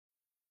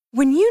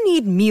When you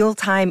need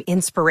mealtime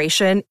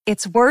inspiration,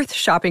 it's worth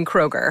shopping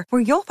Kroger,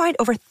 where you'll find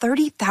over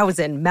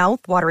 30,000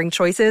 mouth-watering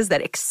choices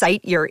that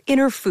excite your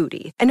inner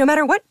foodie. And no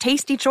matter what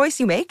tasty choice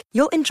you make,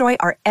 you'll enjoy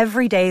our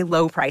everyday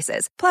low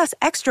prices, plus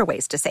extra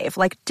ways to save,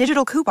 like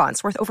digital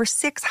coupons worth over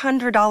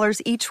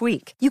 $600 each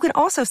week. You can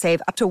also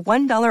save up to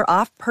 $1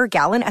 off per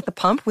gallon at the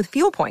pump with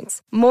fuel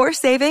points. More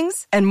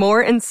savings and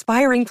more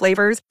inspiring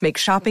flavors make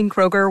shopping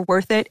Kroger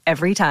worth it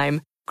every time.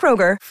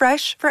 Kroger,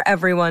 fresh for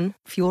everyone.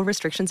 Fuel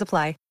restrictions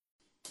apply.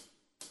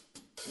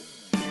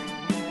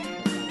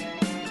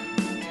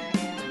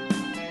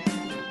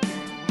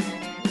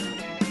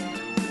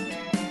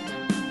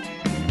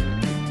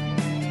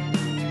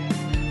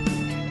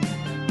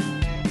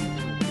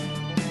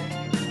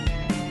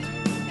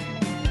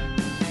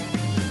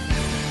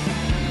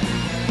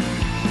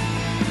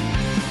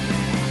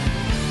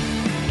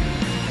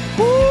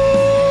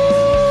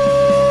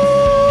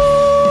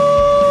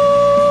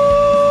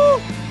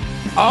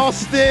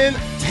 Austin,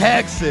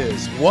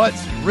 Texas.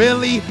 What's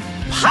really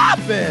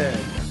poppin'?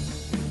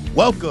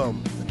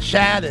 Welcome to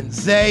Chad and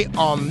Zay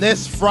on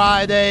this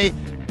Friday,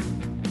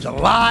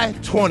 July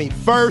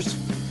 21st.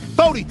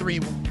 33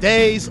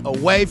 days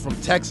away from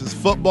Texas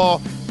football,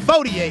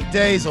 38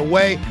 days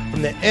away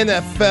from the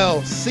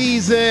NFL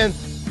season.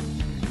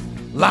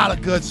 A lot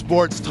of good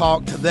sports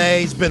talk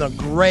today. It's been a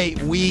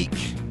great week.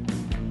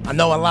 I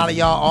know a lot of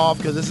y'all off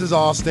because this is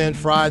Austin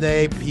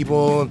Friday.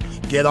 People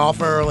get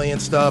off early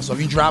and stuff. So if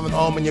you're driving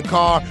home in your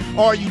car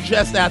or you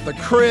just at the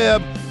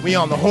crib, we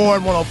on the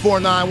Horn,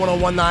 104.9,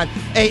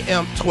 101.9,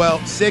 AM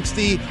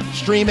 1260.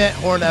 Stream it,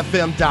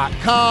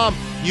 hornfm.com,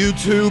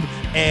 YouTube,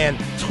 and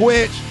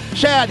Twitch.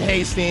 Chad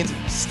Hastings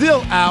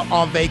still out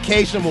on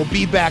vacation. We'll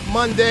be back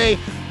Monday.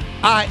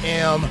 I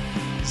am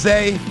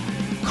Zay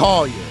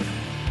Collier.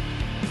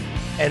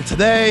 And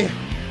today,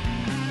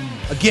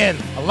 again,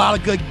 a lot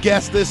of good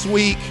guests this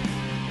week,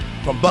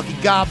 from Bucky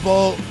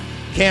Godbolt,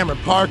 Cameron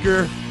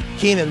Parker,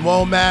 Keenan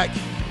Womack.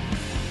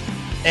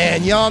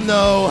 And y'all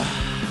know,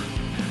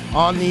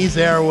 on these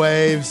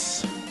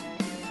airwaves,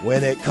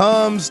 when it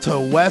comes to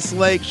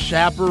Westlake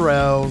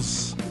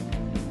Chaparrals,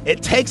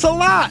 it takes a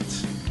lot,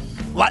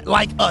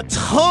 like a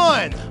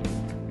ton,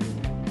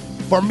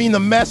 for me to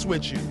mess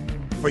with you,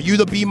 for you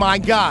to be my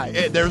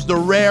guy. There's the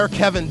rare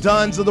Kevin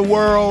Dunns of the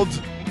world.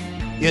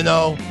 You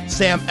know,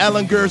 Sam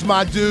Ellinger's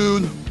my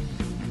dude,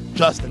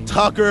 Justin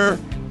Tucker,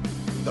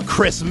 the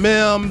Chris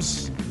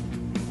Mims,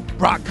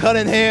 Brock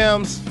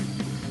Cunningham's,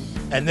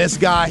 and this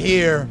guy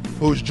here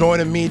who's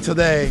joining me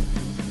today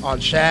on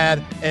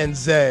Chad and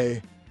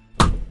Zay.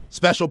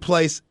 Special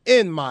place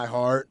in my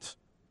heart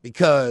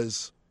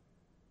because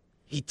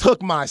he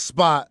took my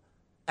spot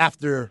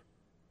after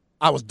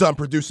I was done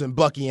producing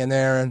Bucky and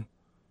Aaron.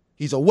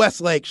 He's a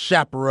Westlake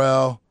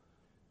Chaparral,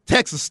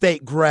 Texas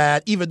State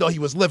grad, even though he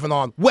was living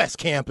on West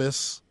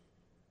Campus.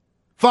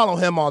 Follow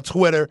him on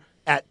Twitter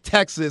at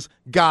Texas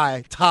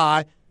Guy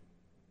Ty.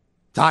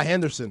 Ty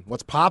Henderson,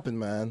 what's poppin',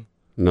 man?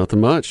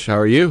 Nothing much. How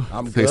are you?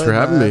 Thanks for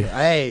having me.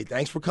 Hey,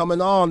 thanks for coming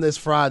on this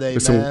Friday,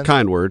 With man. Some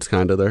kind words,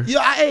 kind of there.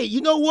 Yeah, hey,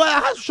 you know what?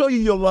 I'll show you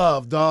your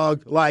love,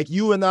 dog. Like,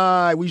 you and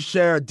I, we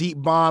share a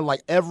deep bond.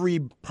 Like, every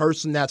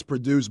person that's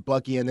produced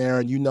Bucky and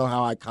Aaron, you know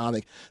how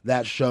iconic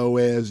that show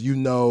is. You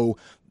know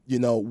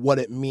what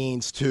it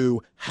means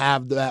to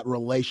have that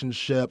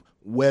relationship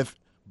with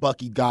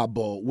Bucky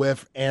Godbolt,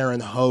 with Aaron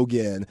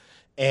Hogan.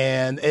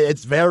 And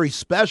it's very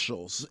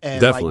special.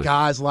 And Definitely. Like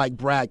guys like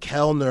Brad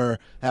Kellner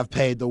have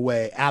paved the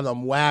way.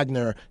 Adam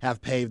Wagner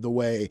have paved the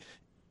way.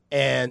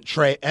 And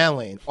Trey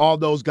Elling. All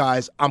those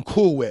guys I'm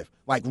cool with,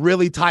 like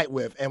really tight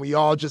with. And we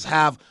all just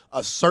have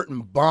a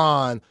certain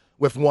bond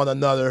with one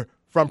another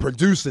from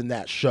producing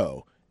that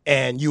show.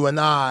 And you and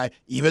I,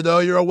 even though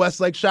you're a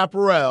Westlake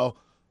Chaparral,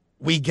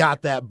 we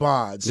got that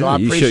bond. So yeah, I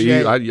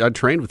appreciate it. I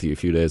trained with you a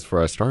few days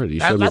before I started. You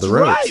showed me the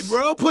ropes. That's right,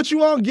 bro. Put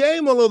you on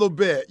game a little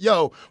bit.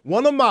 Yo,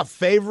 one of my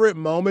favorite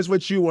moments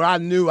with you where I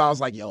knew I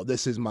was like, yo,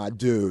 this is my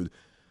dude.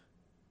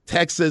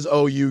 Texas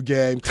OU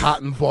game,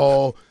 Cotton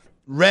Bowl,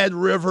 Red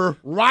River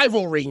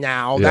rivalry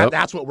now. Yep.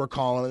 That's what we're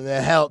calling it.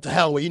 To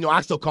hell with.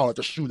 I still call it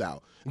the shootout.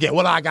 Again,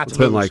 what I got to It's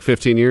been lose? like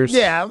 15 years?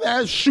 Yeah,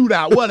 man,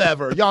 shootout,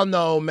 whatever. Y'all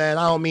know, man,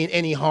 I don't mean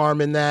any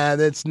harm in that.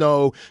 It's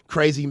no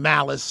crazy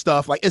malice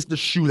stuff. Like, it's the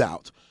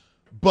shootout.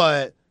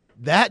 But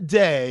that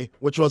day,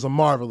 which was a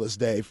marvelous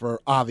day for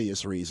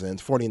obvious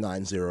reasons,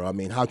 49-0. I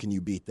mean, how can you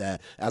beat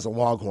that as a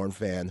Longhorn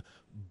fan?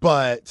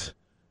 But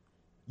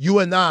you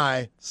and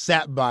I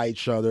sat by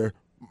each other.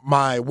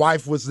 My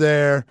wife was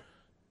there.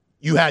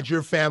 You had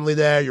your family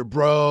there, your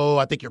bro.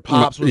 I think your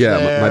pops was there.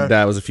 Yeah, my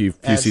dad was a few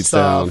seats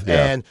down.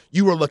 Yeah. And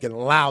you were looking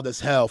loud as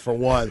hell, for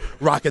one,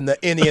 rocking the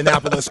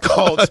Indianapolis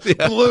Colts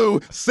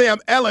blue Sam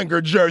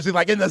Ellinger jersey,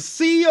 like in the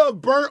sea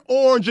of burnt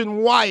orange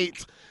and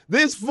white.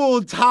 This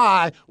fool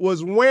Ty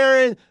was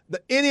wearing the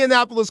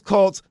Indianapolis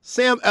Colts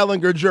Sam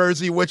Ellinger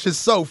jersey, which is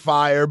so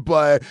fire.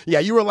 But, yeah,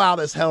 you were loud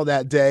as hell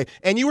that day.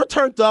 And you were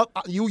turned up.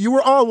 You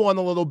were on one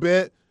a little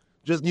bit.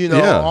 Just,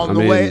 on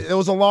the way. It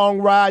was a long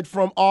ride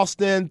from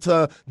Austin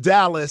to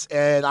Dallas,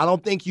 and I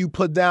don't think you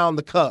put down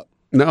the cup.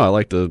 No, I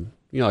like to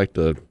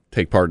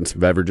take part in some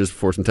beverages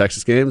before some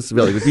Texas games.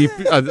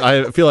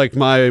 I feel like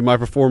my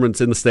performance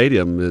in the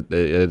stadium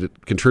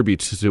it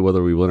contributes to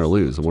whether we win or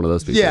lose. I'm one of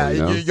those people. Yeah,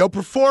 your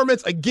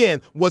performance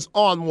again was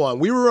on one.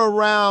 We were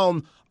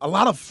around a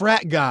lot of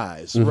frat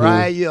guys,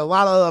 right? Yeah, a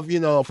lot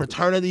of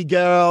fraternity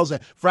girls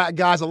and frat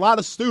guys. A lot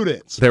of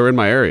students. They were in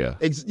my area.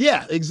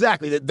 Yeah,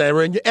 exactly. They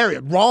were in your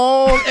area.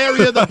 Wrong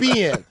area to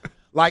be in.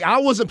 Like, I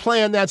wasn't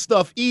playing that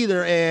stuff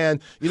either,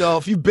 and,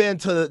 if you've been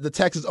to the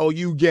Texas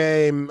OU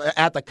game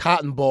at the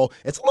Cotton Bowl,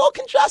 it's a little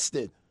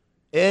congested.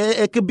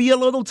 It could be a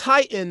little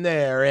tight in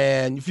there,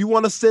 and if you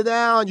want to sit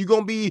down, you're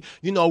going to be,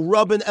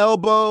 rubbing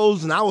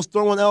elbows, and I was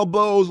throwing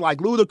elbows like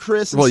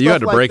Ludacris and well, you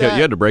had to like break that. up.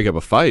 You had to break up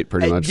a fight,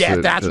 pretty much. Yeah,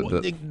 that's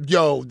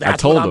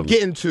what I'm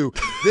getting to.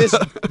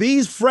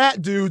 These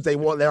frat dudes,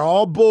 they're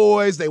all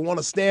boys. They want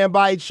to stand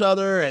by each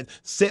other and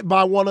sit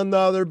by one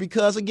another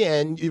because,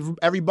 again,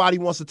 everybody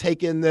wants to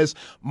take in this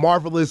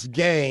marvelous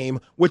game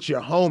with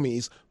your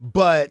homies,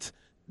 but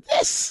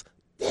this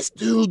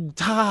dude,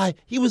 Ty,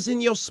 he was in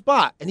your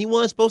spot, and he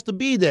wasn't supposed to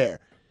be there.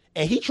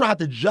 And he tried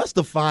to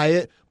justify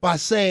it by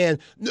saying,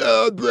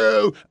 no,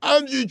 bro,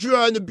 I'm just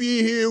trying to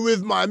be here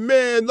with my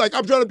man. Like,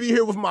 I'm trying to be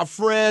here with my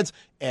friends.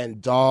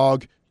 And,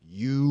 dog,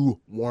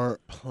 you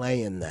weren't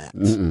playing that.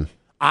 Mm-mm.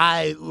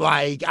 I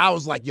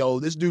was like, yo,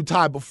 this dude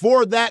Ty.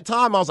 Before that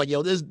time, I was like,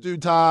 yo, this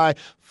dude Ty,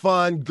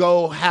 fun,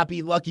 go,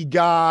 happy, lucky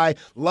guy,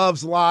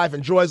 loves life,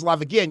 enjoys life.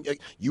 Again,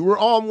 you were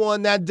on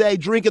one that day,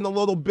 drinking a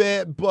little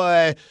bit,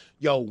 but,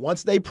 yo,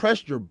 once they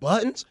pressed your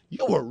buttons,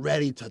 you were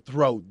ready to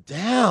throw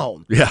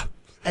down. Yeah.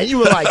 And you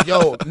were like,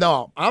 yo,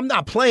 no, I'm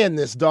not playing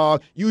this,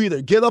 dog. You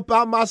either get up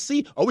out my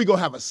seat or we going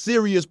to have a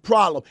serious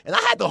problem. And I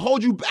had to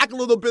hold you back a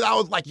little bit. I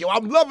was like, yo,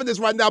 I'm loving this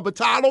right now, but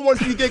Ty, I don't want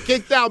you to get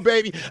kicked out,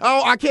 baby.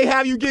 I can't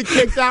have you get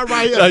kicked out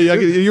right here.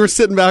 You were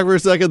sitting back for a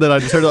second, then I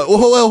just heard like,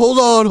 well,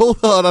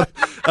 hold on.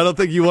 I don't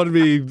think you wanted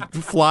me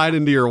flying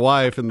into your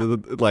wife.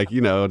 And,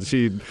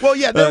 she... Well,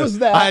 yeah, there was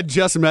that. I had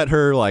just met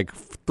her,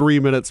 3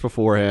 minutes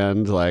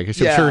beforehand. I'm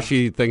sure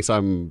she thinks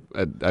I'm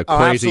a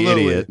crazy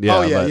idiot.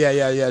 Yeah,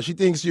 yeah. She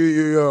thinks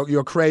you're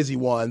a crazy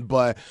one.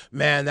 But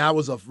man, that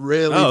was a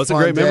really fun it's a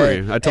great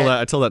day. memory. I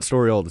tell that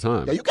story all the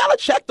time. Yeah, you gotta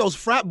check those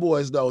frat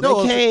boys though. They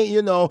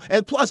can't,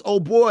 and plus, oh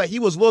boy, he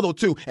was little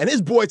too, and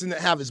his boys didn't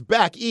have his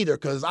back either.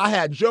 Because I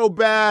had Joe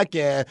back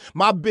and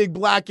my big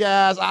black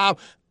ass.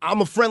 I'm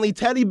a friendly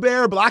teddy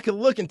bear, but I can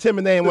look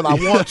intimidating when I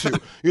want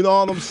to. You know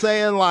what I'm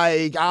saying?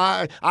 Like,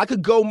 I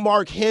could go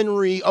Mark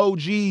Henry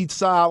OG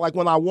style,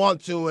 when I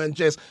want to and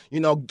just,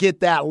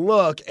 get that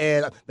look.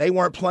 And they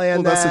weren't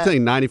playing that. Well, that's the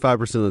thing.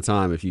 95% of the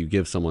time, if you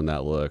give someone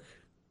that look,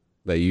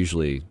 they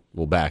usually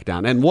will back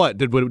down. And what?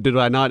 Did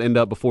I not end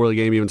up before the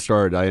game even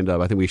started?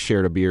 I think we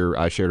shared a beer.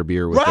 I shared a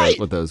beer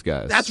with those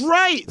guys. That's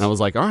right. And I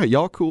was like, all right,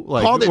 y'all cool.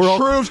 Called it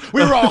troops.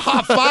 We were all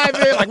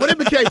high-fiving. When it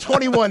became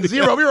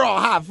 21-0, we were all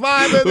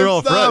high-fiving. We were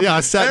all stuff. I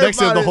sat next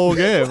to him the whole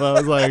game. I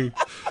was like...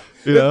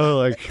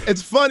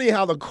 it's funny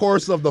how the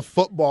course of the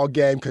football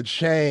game could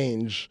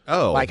change.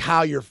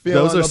 How you're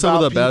feeling. Those are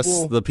some of the people.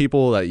 best. The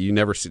people that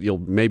you'll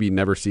maybe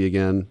never see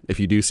again. If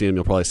you do see them,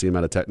 you'll probably see them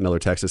at another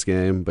Texas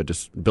game. But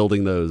just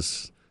building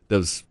those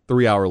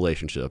 3-hour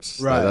relationships.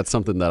 Right. That's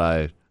something that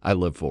I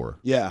live for.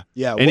 Yeah.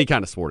 Any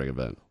kind of sporting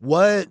event.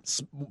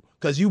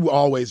 Because you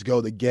always go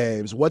to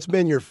games. What's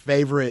been your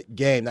favorite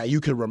game that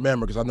you can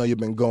remember? Because I know you've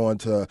been going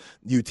to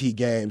UT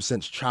games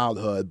since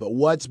childhood. But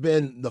what's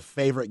been the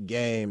favorite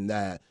game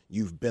that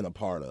you've been a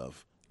part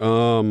of?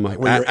 When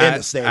you're in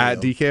the stadium. At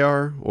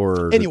DKR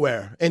or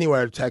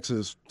anywhere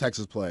Texas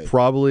plays.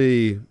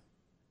 Probably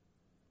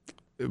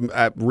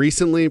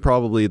recently,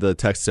 probably the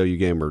Texas OU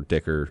game where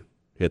Dicker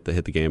hit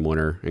the game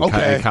winner, and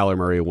Kyler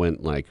Murray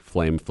went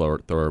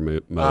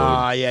flamethrower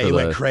mode. He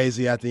went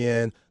crazy at the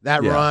end.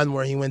 That run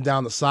where he went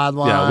down the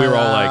sideline. Yeah, we were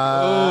all like,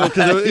 oh,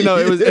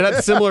 because it had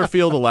a similar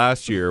feel to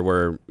last year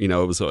where it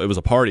was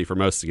a party for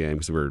most of the game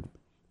because we were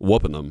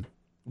whooping them.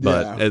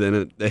 But and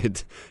then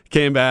it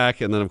came back,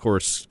 and then of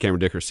course Cameron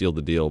Dicker sealed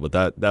the deal. But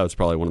that was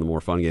probably one of the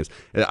more fun games.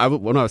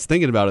 When I was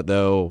thinking about it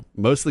though,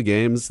 most of the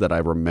games that I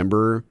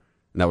remember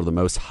and that were the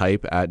most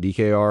hype at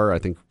DKR, I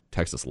think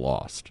Texas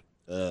lost.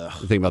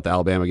 Think about the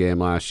Alabama game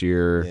last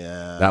year.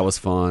 Yeah. That was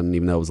fun,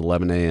 even though it was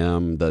 11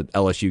 a.m. The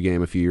LSU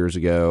game a few years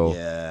ago.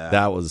 Yeah.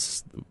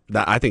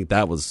 I think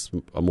that was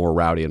a more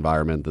rowdy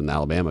environment than the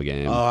Alabama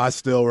game. Oh, I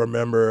still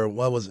remember,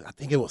 I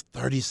think it was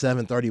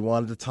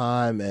 37-31 at the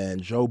time, and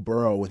Joe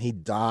Burrow, when he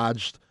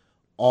dodged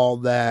all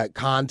that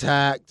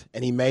contact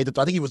and he made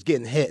I think he was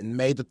getting hit and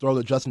made the throw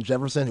to Justin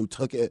Jefferson, who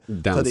took it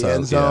down to the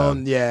end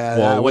zone. Yeah.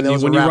 Well, when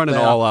you run an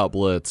all-out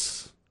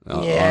blitz,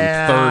 on 3rd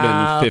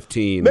and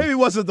 15. Maybe it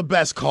wasn't the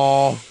best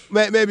call.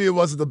 Maybe it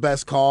wasn't the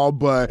best call,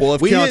 but if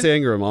Keontae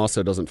Ingram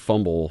also doesn't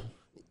fumble,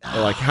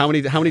 how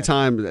many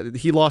times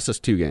he lost us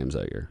 2 games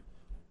that year?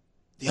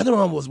 The other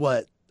one was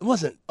what? It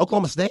wasn't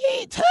Oklahoma State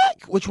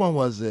Tech. Which one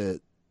was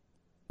it?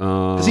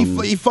 Because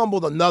he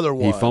fumbled another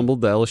one. He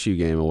fumbled the LSU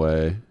game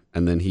away,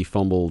 and then he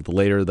fumbled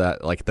later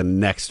the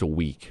next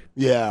week.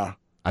 Yeah.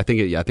 I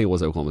think it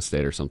was Oklahoma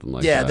State or something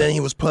like that. Yeah, then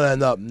he was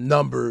putting up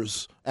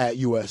numbers at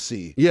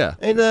USC. Yeah.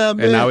 And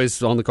now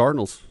he's on the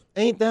Cardinals.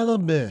 Ain't that a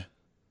bit?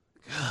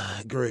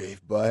 God,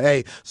 grief. But,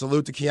 hey,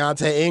 salute to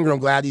Keontae Ingram.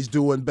 Glad he's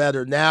doing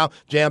better now.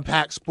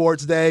 Jam-packed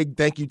sports day.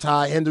 Thank you,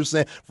 Ty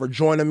Henderson, for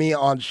joining me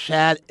on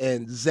Chad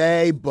and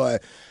Zay.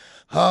 But,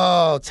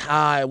 oh,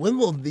 Ty, when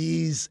will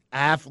these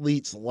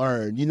athletes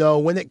learn? You know,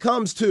 when it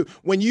comes to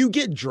when you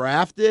get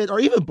drafted, or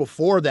even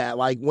before that,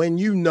 like when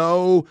you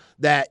know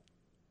that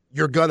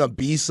you're going to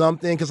be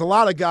something, because a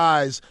lot of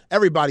guys,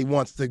 everybody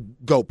wants to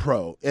go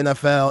pro.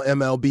 NFL,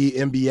 MLB,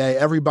 NBA,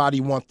 everybody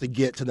wants to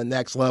get to the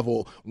next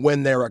level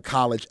when they're a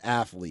college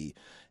athlete.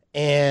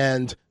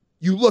 And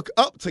you look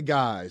up to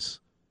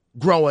guys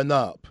growing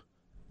up,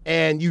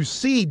 and you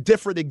see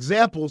different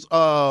examples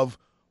of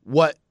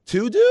what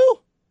to do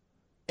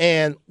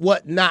and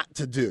what not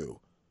to do.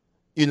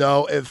 You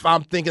know, if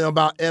I'm thinking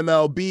about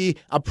MLB,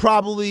 I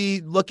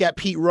probably look at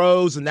Pete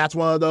Rose, and that's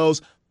one of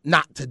those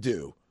not to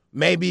do.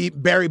 Maybe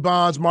Barry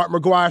Bonds, Mark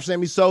McGwire,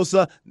 Sammy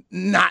Sosa,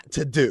 not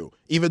to do.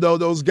 Even though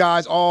those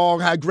guys all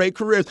had great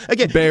careers.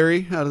 Again,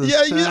 Barry, I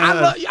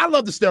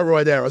love the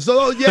steroid era.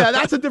 So, yeah,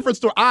 that's a different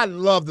story. I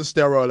love the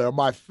steroid era.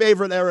 My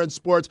favorite era in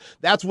sports.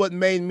 That's what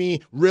made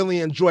me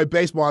really enjoy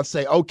baseball and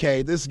say,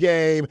 okay, this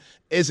game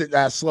isn't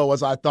as slow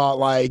as I thought.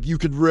 Like, you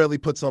could really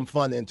put some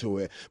fun into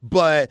it.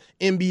 But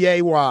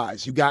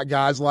NBA-wise, you got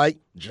guys like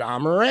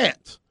John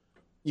Morant,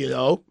 you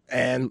know,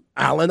 and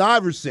Allen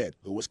Iverson,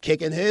 who was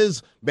kicking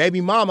his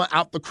baby mama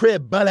out the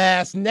crib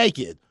butt-ass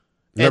naked.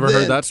 Never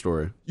heard that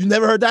story. You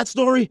never heard that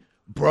story?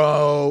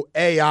 Bro,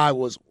 AI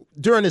was,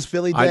 during his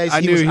Philly days,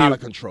 he was out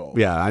of control.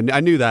 Yeah, I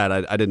knew that.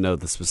 I didn't know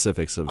the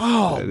specifics of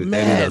any of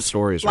those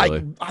stories, like,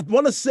 really. I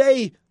want to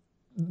say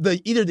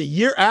either the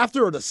year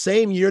after or the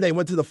same year they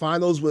went to the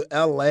finals with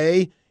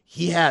L.A.,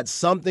 he had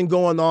something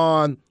going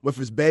on with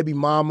his baby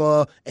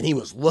mama, and he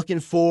was looking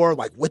for,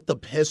 like, with the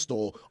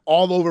pistol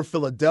all over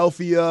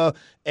Philadelphia.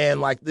 And,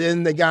 like,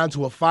 then they got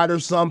into a fight or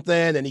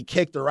something, and he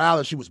kicked her out,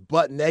 and she was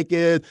butt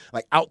naked,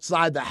 like,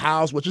 outside the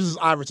house, which is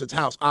Iverson's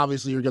house.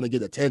 Obviously, you're going to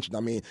get attention. I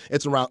mean,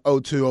 it's around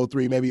 02,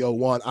 03, maybe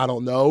 01. I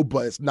don't know,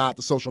 but it's not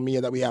the social media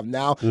that we have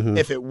now. Mm-hmm.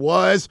 If it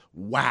was,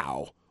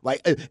 wow.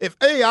 Like, if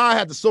AI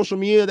had the social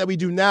media that we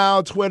do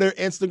now, Twitter,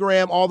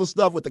 Instagram, all the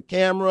stuff with the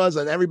cameras,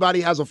 and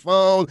everybody has a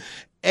phone,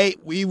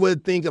 we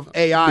would think of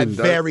AI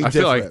very different.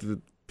 I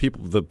feel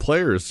like the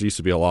players used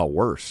to be a lot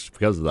worse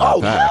because of that.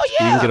 Oh, hell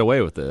yeah. You can get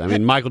away with it. I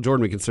mean, Michael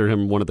Jordan, we consider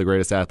him one of the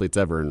greatest athletes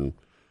ever, and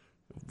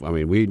I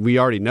mean, we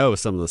already know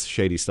some of the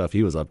shady stuff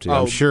he was up to.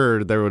 I'm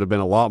sure there would have been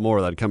a lot more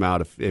that had come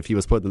out if he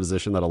was put in the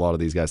position that a lot of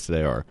these guys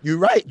today are. You're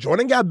right.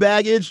 Jordan got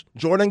baggage.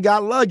 Jordan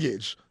got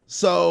luggage.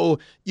 So,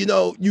 you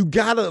know, you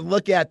got to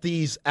look at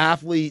these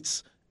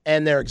athletes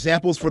and their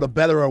examples for the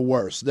better or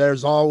worse.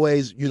 There's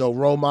always, you know,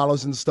 role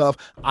models and stuff.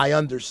 I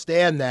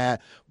understand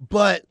that.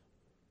 But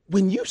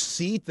when you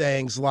see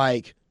things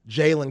like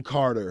Jalen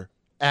Carter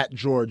at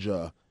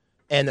Georgia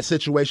and the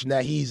situation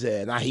that he's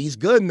in, now he's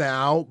good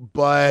now,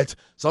 but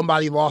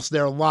somebody lost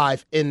their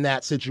life in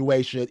that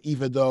situation,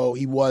 even though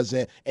he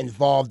wasn't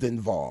involved.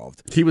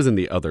 He was in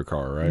the other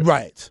car, right?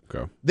 Right.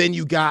 Okay. Then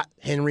you got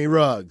Henry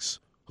Ruggs,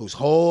 whose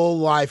whole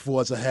life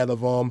was ahead of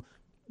him.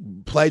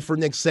 Played for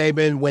Nick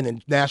Saban,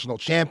 winning national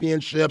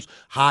championships,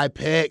 high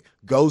pick,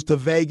 goes to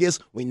Vegas.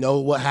 We know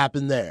what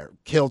happened there.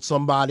 Killed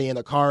somebody in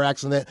a car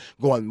accident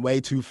going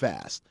way too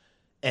fast.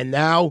 And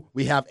now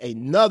we have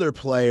another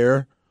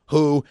player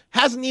who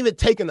hasn't even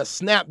taken a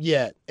snap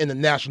yet in the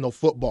National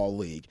Football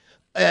League.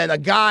 And a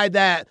guy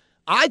that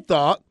I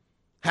thought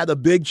had a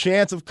big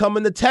chance of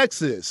coming to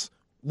Texas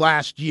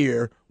last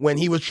year when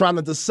he was trying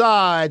to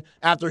decide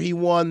after he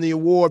won the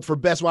award for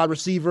best wide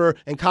receiver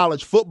in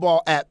college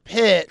football at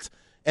Pitt.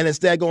 And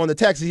instead going to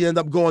Texas, he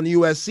ended up going to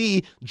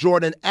USC,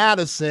 Jordan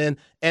Addison,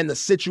 and the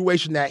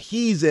situation that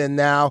he's in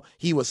now.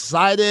 He was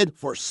cited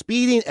for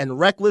speeding and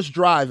reckless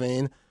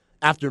driving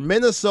after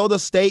Minnesota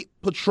State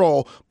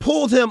Patrol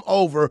pulled him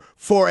over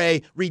for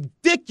a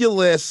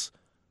ridiculous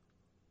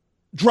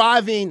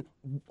driving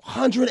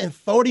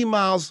 140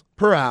 miles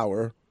per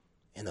hour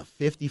in a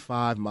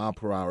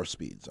 55-mile-per-hour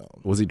speed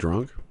zone. Was he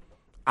drunk?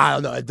 I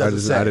don't know. It doesn't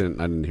say. I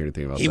didn't hear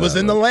anything about that. He was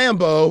in the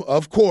Lambo,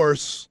 of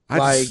course. He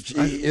was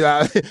in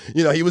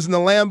the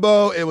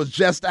Lambo. It was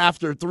just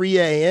after 3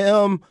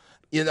 a.m.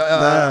 You know,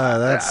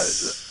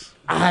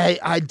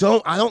 I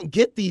don't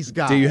get these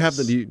guys. Do you have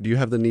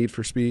the need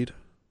for speed?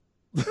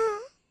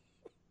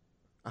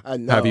 I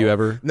know. Have you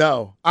ever?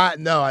 No, I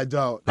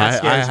don't. That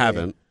scares me. I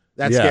haven't.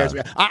 That scares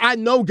me. I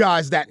know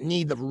guys that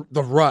need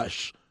the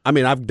rush. I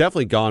mean, I've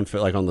definitely gone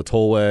like on the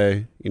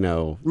tollway, you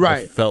know,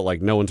 right. Felt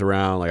like no one's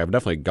around. Like I've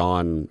definitely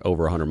gone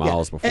over 100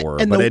 miles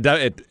before, but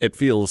it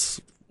feels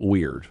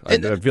weird.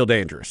 I feel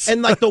dangerous.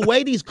 And like the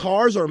way these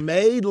cars are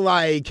made,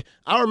 like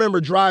I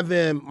remember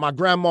driving my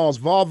grandma's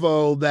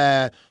Volvo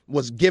that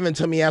was given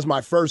to me as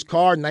my first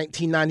car,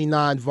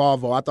 1999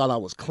 Volvo. I thought I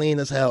was clean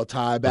as hell,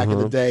 Ty, back in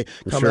the day,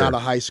 coming out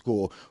of high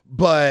school.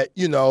 But,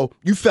 you know,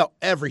 you felt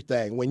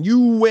everything. When you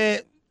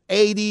went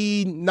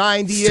 80,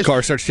 90-ish. The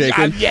car starts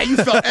shaking. Yeah, you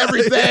felt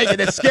everything,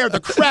 and it scared the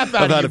crap out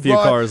of you. I've had a few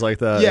cars like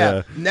that.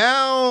 Yeah.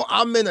 Now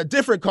I'm in a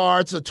different car.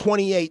 It's a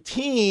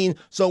 2018,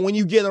 so when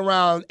you get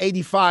around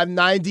 85,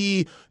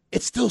 90,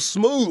 it's still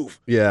smooth.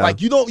 Yeah.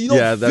 Like you don't feel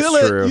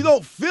it. True. You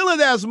don't feel it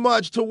as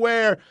much to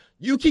where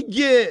you can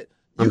get.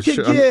 I'm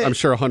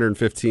sure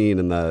 115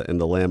 in the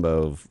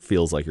Lambo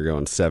feels like you're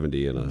going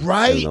 70 in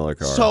another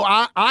car. So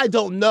I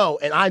don't know,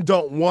 and I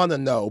don't want to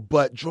know.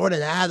 But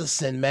Jordan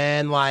Addison,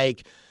 man,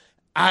 like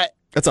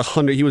that's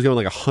 100. He was going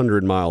like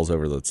 100 miles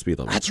over the speed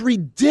limit. That's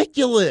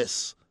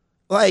ridiculous.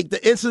 Like,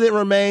 the incident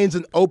remains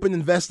an open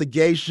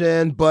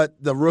investigation, but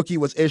the rookie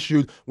was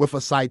issued with a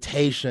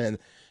citation.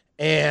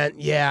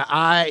 And,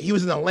 he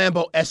was in a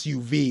Lambo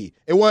SUV.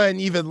 It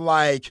wasn't even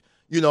like,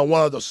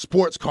 one of the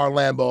sports car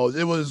Lambos.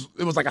 It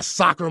was like a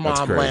soccer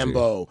mom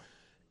Lambo.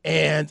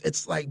 And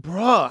it's like,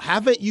 bruh,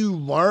 haven't you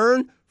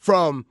learned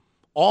from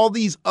all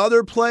these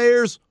other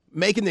players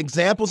making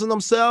examples of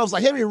themselves?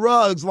 Like, Henry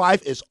Ruggs'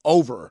 life is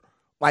over.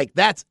 Like,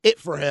 that's it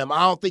for him.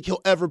 I don't think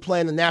he'll ever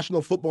play in the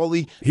National Football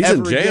League. He's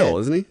in jail,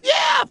 isn't he?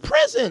 Yeah,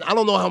 prison. I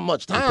don't know how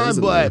much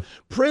time, but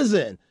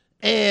prison.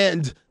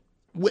 And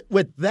with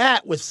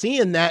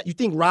seeing that, you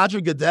think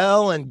Roger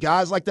Goodell and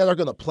guys like that are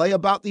going to play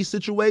about these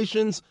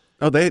situations?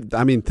 Oh,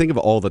 think of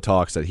all the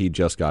talks that he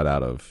just got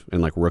out of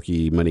in like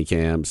rookie mini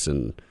camps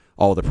and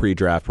all the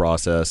pre-draft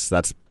process.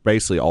 That's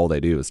basically all they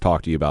do is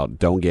talk to you about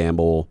don't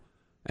gamble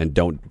and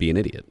don't be an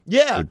idiot.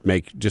 Yeah. Do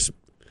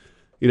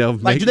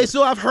they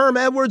still have Herm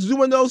Edwards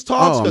doing those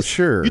talks? Oh, I'm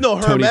sure.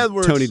 Herm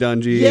Edwards. Tony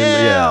Dungy.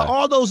 Yeah,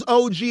 all those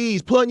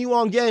OGs putting you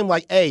on game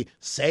like, hey,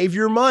 save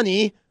your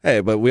money. Hey,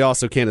 but we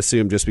also can't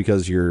assume just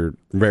because you're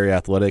very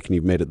athletic and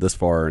you've made it this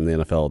far in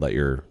the NFL that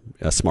you're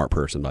a smart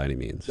person by any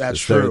means. That's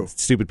true.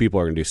 Stupid people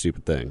are going to do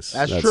stupid things.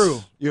 That's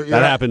true.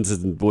 That happens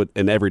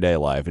in everyday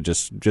life. It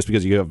just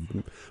because you have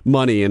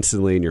money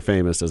instantly and you're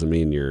famous doesn't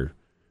mean you're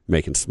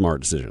making smart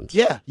decisions.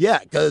 Yeah,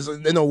 because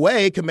in a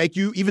way it can make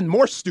you even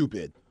more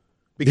stupid.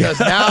 Because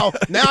now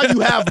you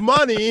have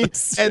money,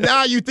 and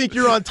now you think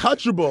you're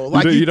untouchable.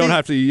 Like you don't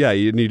have to. Yeah,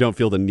 you don't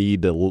feel the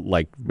need to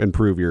like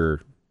improve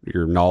your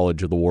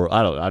knowledge of the world.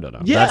 I don't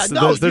know. Yeah,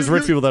 there's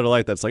rich people that are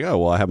like that's like, oh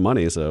well, I have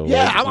money, so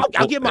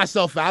I'll get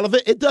myself out of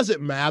it. It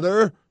doesn't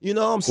matter. You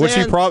know what I'm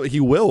saying? Which he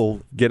will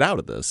get out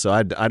of this. So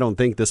I don't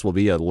think this will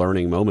be a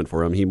learning moment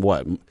for him. He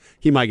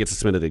might get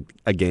suspended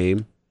a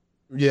game.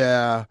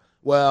 Yeah.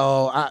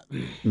 Well,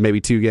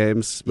 maybe 2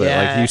 games, but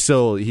like he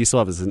still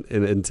have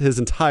his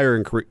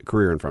entire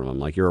career in front of him.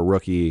 Like you're a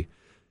rookie,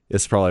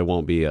 this probably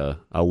won't be a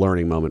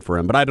learning moment for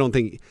him. But I don't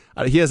think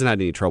he hasn't had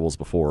any troubles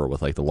before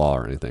with like the law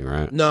or anything,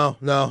 right? No,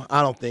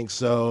 I don't think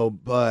so.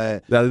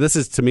 But this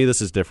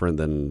is different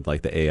than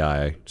like the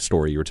AI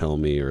story you were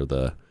telling me or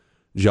the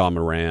John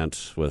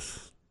Morant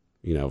with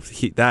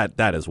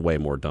that is way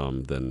more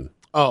dumb than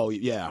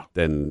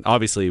Then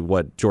obviously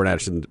what Jordan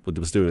Addison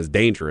was doing is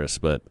dangerous,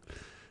 but.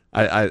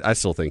 I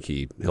still think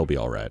he'll be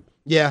all right.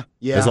 Yeah.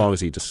 As long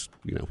as he just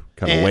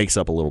kind of wakes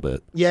up a little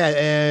bit. Yeah,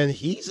 and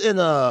he's in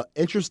a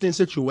interesting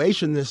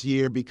situation this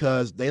year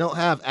because they don't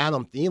have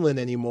Adam Thielen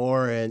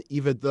anymore, and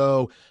even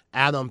though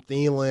Adam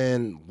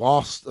Thielen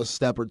lost a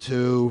step or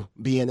two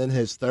being in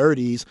his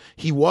 30s,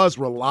 he was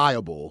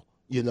reliable.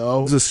 It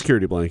was a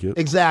security blanket.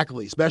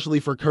 Exactly,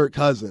 especially for Kirk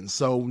Cousins.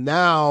 So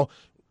now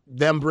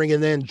them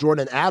bringing in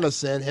Jordan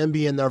Addison, him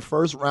being their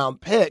first-round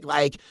pick,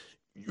 like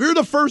you're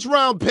the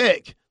first-round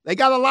pick. They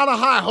got a lot of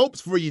high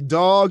hopes for you,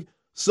 dog.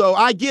 So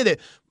I get it.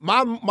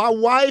 My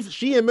wife,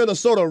 she in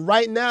Minnesota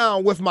right now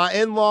with my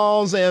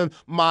in-laws and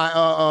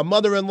my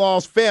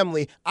mother-in-law's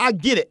family. I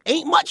get it.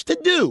 Ain't much to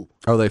do.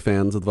 Are they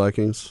fans of the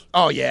Vikings?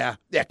 Oh, yeah.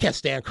 Yeah, can't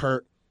stand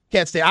Kurt.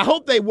 Can't stand. I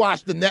hope they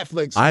watch the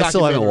Netflix I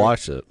still haven't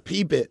watched it.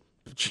 Peep it.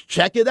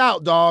 Check it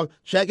out, dog.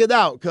 Check it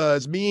out,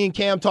 because me and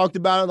Cam talked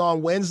about it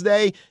on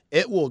Wednesday.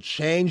 It will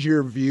change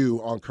your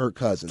view on Kirk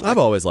Cousins. I've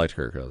always liked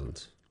Kirk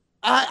Cousins.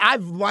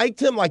 I've liked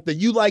him, like the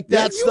you like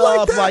that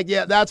stuff. Like,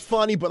 that's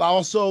funny, but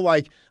also,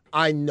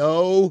 I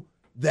know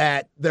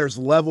that there's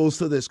levels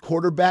to this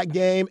quarterback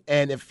game,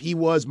 and if he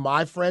was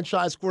my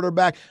franchise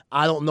quarterback,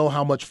 I don't know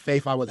how much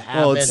faith I would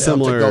have in him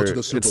to go to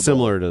the Super Bowl. It's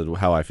similar to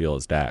how I feel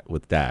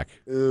with Dak.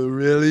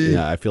 Really?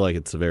 Yeah, I feel like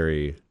it's a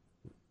very,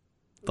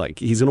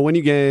 he's going to win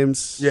you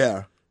games.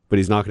 Yeah. But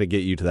he's not going to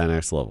get you to that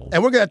next level.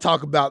 And we're going to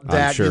talk about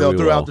Dak,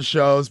 throughout the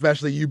show,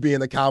 especially you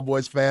being a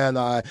Cowboys fan.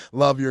 I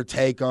love your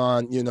take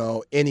on,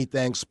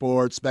 anything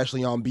sports,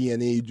 especially on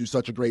B&E. You do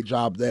such a great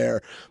job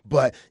there.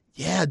 But,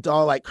 yeah,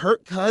 dog, like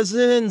Kirk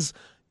Cousins,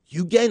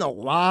 you gain a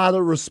lot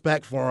of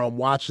respect for him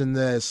watching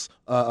this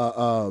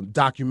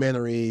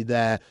documentary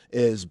that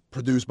is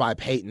produced by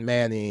Peyton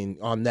Manning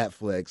on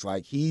Netflix.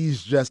 Like,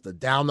 he's just a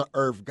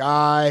down-to-earth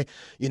guy.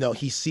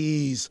 He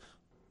sees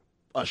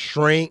a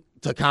shrink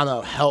to kind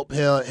of help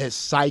his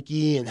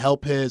psyche and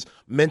help his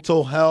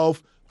mental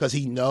health because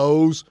he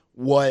knows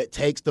what it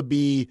takes to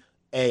be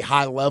a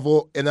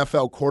high-level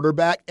NFL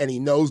quarterback, and he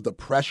knows the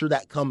pressure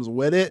that comes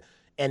with it.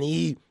 And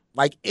he,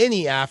 like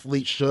any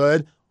athlete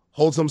should,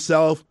 holds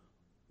himself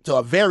to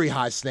a very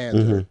high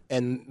standard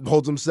and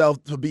holds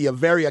himself to be a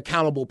very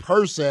accountable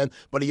person,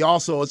 but he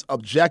also is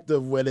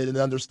objective with it and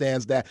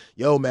understands that,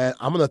 yo, man,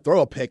 I'm going to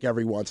throw a pick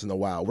every once in a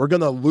while. We're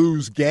going to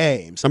lose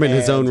games. I mean,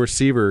 his own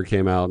receiver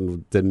came out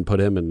and didn't put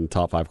him in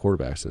top 5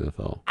 quarterbacks in the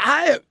NFL.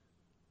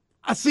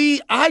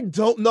 I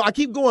don't know. I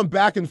keep going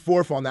back and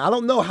forth on that. I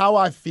don't know how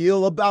I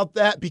feel about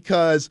that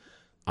because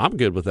I'm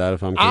good with that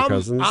if I'm Kirk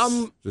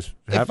Cousins.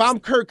 If I'm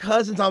Kirk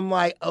Cousins, I'm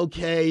like,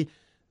 okay,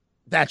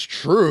 that's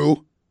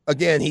true.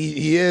 Again,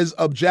 he is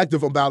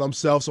objective about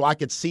himself, so I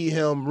could see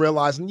him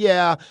realizing,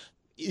 yeah,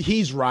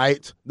 he's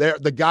right.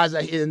 The guys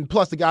and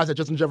plus the guys that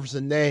Justin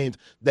Jefferson named,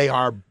 they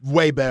are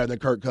way better than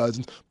Kirk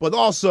Cousins. But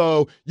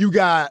also, you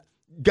got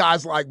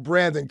guys like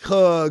Brandon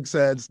Cooks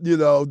and,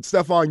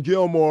 Stephon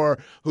Gilmore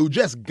who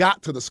just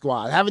got to the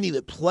squad, haven't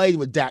even played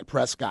with Dak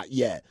Prescott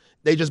yet.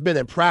 They just been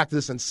in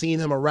practice and seen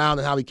him around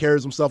and how he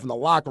carries himself in the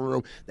locker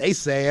room. They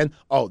saying,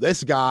 oh,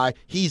 this guy,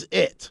 he's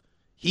it.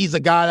 He's a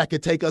guy that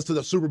could take us to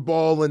the Super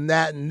Bowl and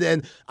that. And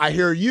then I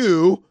hear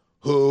you,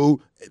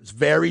 who is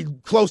very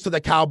close to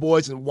the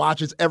Cowboys and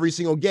watches every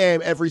single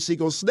game, every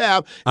single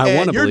snap. I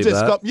want to believe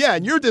that. Yeah,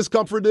 and your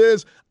discomfort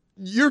is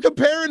you're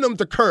comparing them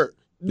to Kurt.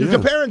 You're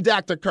comparing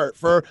Dak to Kurt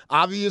for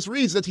obvious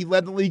reasons. He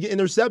led the league in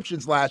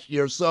interceptions last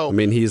year. So I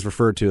mean, he's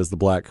referred to as the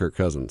Black Kirk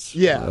Cousins.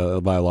 Yeah,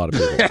 by a lot of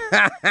people,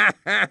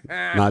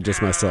 not just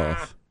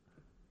myself.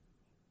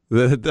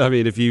 I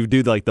mean, if you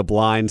do like the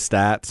blind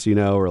stats,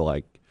 or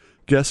like,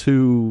 guess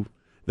who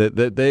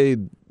that they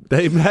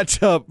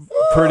match up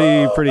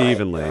pretty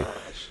evenly.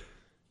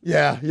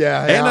 Yeah.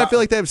 And I feel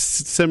like they have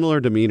similar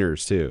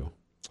demeanors too.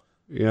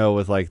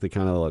 With like the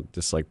kind of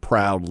just like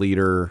proud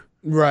leader.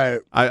 Right.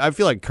 I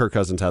feel like Kirk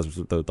Cousins has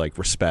the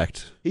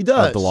respect. He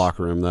does of the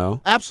locker room, though.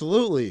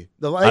 Absolutely.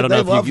 I don't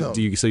know if him.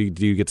 Do you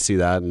get to see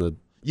that in the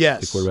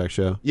quarterback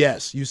show?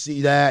 Yes, you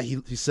see that.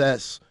 He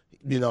says,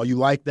 you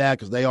like that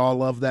because they all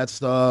love that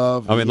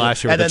stuff. I mean,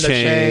 last year with the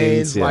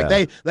chains,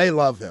 like they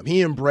love him.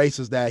 He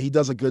embraces that. He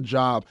does a good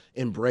job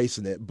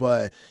embracing it.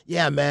 But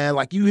yeah, man,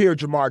 like you hear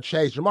Jamar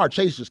Chase. Jamar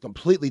Chase just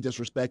completely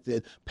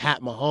disrespected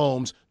Pat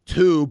Mahomes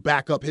to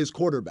back up his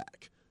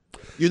quarterback.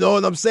 You know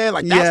what I'm saying?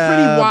 Like, that's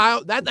pretty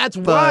wild. That's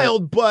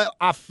wild, but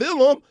I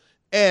feel him.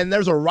 And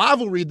there's a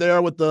rivalry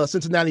there with the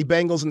Cincinnati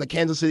Bengals and the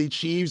Kansas City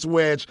Chiefs,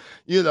 which,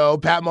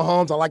 Pat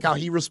Mahomes, I like how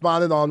he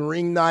responded on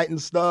ring night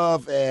and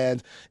stuff.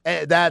 And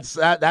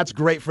that's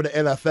great for the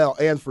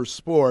NFL and for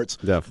sports.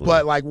 Definitely.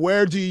 But, like,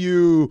 where do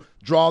you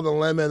draw the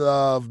limit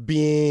of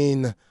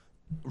being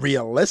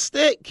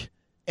realistic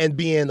and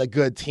being a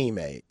good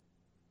teammate?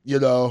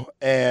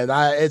 And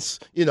it's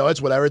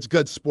whatever. It's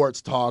good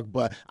sports talk,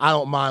 but I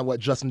don't mind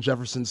what Justin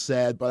Jefferson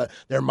said, but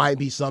there might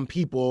be some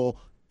people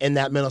in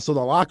that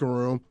Minnesota locker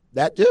room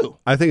that do.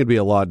 I think it'd be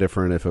a lot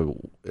different if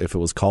it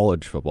was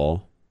college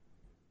football.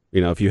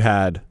 If you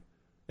had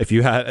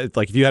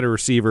a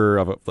receiver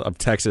of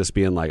Texas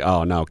being like,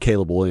 oh no,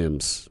 Caleb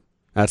Williams,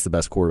 that's the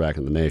best quarterback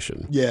in the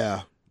nation.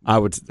 Yeah. I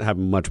would have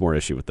much more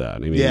issue with that. I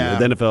mean, the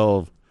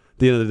NFL, at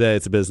the end of the day,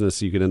 it's a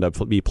business. You could end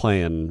up be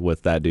playing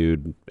with that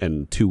dude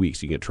in 2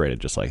 weeks. You get traded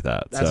just like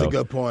that. That's a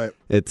good point.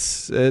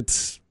 It's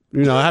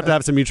I have to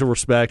have some mutual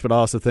respect, but I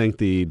also think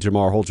the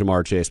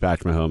Jamar Chase,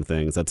 Patrick Mahomes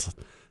things. That's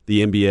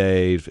the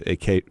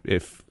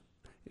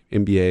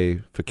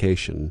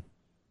NBA-fication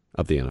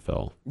of the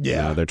NFL.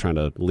 Yeah, they're trying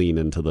to lean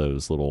into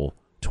those little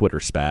Twitter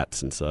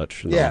spats and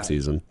such in the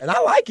offseason. And I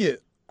like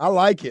it.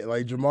 Like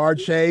Jamar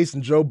Chase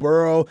and Joe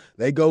Burrow,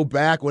 they go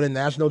back winning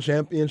national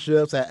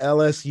championships at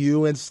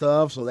LSU and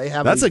stuff, so they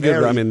have that's a good.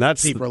 very I mean,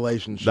 that's deep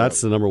relationship.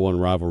 That's the number one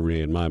rivalry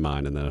in my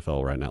mind in the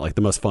NFL right now. Like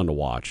the most fun to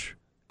watch.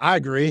 I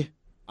agree.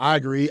 I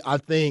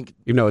think,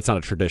 even though it's not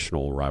a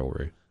traditional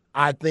rivalry,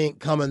 I think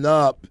coming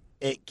up,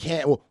 it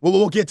can't.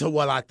 We'll get to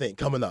what I think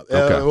coming up.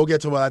 Okay. We'll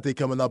get to what I think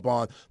coming up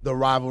on the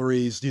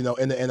rivalries, in the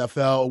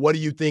NFL. What do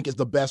you think is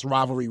the best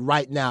rivalry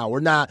right now? We're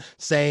not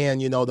saying,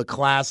 the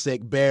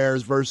classic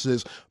Bears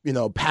versus,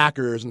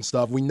 Packers and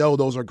stuff. We know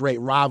those are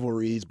great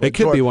rivalries. But it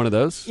could be one of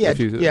those. Yeah,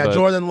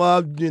 Jordan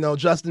Love,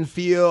 Justin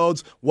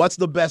Fields. What's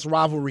the best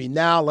rivalry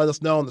now? Let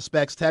us know on the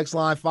Specs text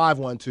line,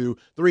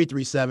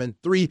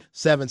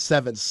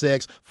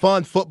 512-337-3776.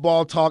 Fun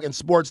football talk and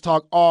sports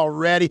talk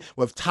already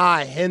with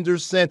Ty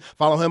Henderson.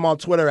 Follow him on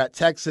Twitter at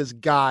Texas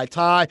Guy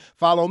Ty.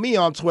 Follow me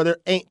on Twitter,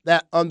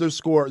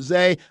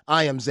 @Zay.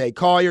 I am Zay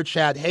Collier.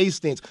 Chad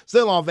Hastings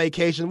still on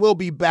vacation. We'll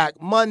be back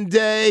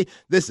Monday.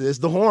 This is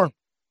The Horn.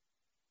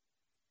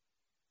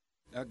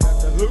 I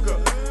got the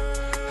hookup.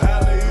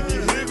 Holla if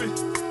you hear me.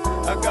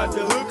 I got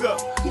the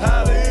hookup.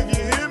 Holla if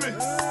you hear me.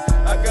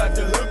 I got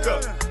the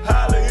hookup.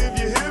 Holla if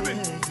you hear me.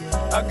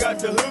 I got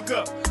the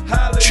hookup.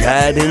 Holla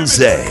Chad and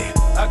Zay.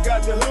 I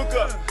got the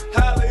hookup.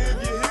 Holla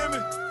if you hear me.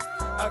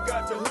 I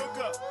got the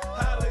hookup.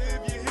 Holla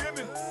if you hear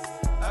me.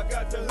 I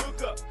got the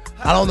hookup.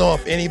 I don't know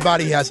if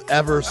anybody has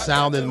ever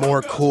sounded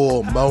more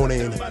cool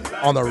moaning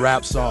on a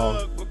rap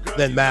song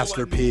than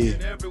Master P.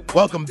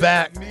 Welcome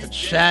back to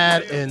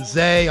Chad and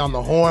Zay on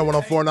the Horn,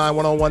 104.9,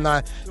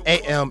 101.9,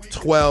 AM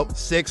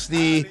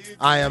 1260.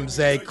 I am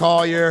Zay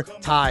Collier.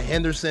 Ty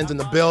Henderson's in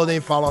the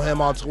building. Follow him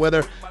on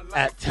Twitter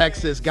at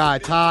Texas Guy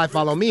Ty.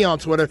 Follow me on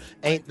Twitter,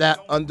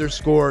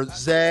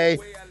 @_Zay.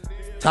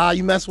 Ty,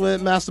 you mess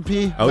with Master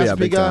P? Oh, Master yeah, P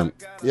big guy? time.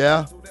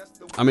 Yeah?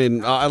 I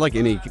mean, I like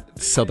any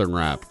Southern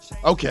rap.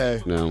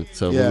 Okay.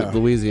 So Yeah.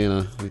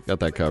 Louisiana got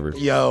that covered.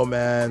 Yo,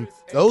 man,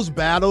 those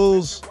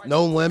battles,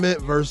 No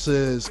Limit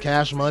versus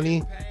Cash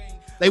Money,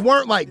 they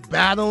weren't like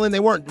battling. They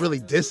weren't really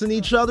dissing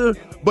each other,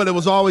 but it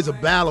was always a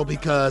battle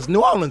because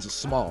New Orleans is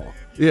small.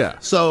 Yeah.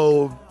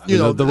 So,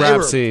 the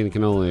rap scene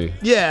can only.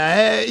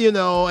 Yeah,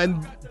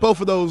 and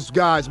both of those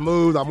guys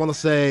moved. I want to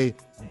say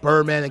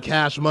Birdman and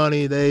Cash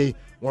Money, they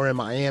were in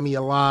Miami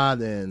a lot,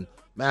 and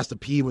Master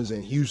P was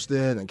in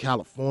Houston and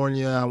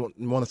California. I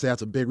want to say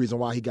that's a big reason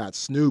why he got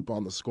Snoop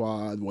on the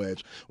squad,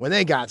 which when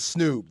they got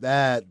Snoop,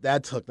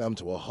 that took them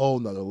to a whole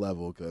nother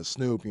level because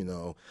Snoop,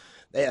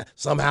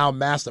 somehow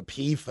Master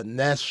P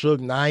finesse Suge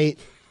Knight.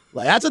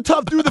 Like, that's a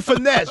tough dude to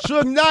finesse.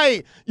 Suge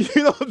Knight, you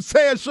know what I'm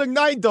saying? Suge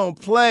Knight don't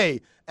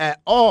play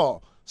at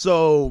all.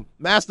 So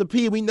Master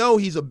P, we know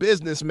he's a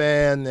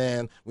businessman,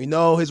 and we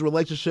know his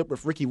relationship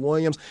with Ricky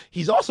Williams.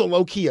 He's also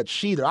low-key a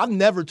cheater. I've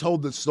never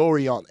told this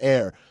story on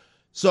air.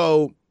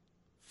 So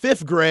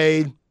 5th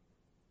grade,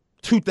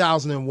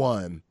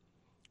 2001,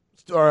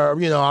 or,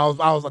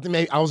 I think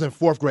maybe I was in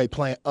 4th grade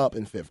playing up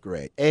in 5th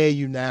grade.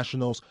 AAU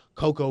Nationals,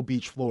 Cocoa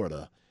Beach,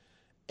 Florida.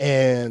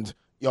 And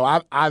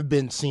I've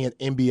been seeing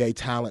NBA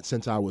talent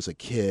since I was a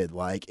kid.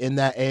 Like, in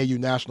that AAU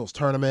Nationals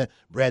tournament,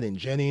 Brandon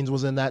Jennings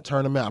was in that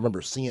tournament. I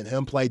remember seeing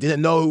him play.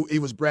 Didn't know he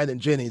was Brandon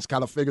Jennings.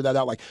 Kind of figured that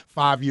out like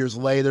 5 years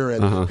later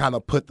and kind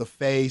of put the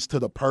face to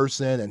the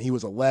person. And he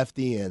was a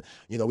lefty. And,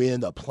 we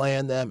ended up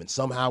playing them. And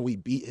somehow we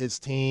beat his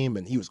team.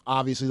 And he was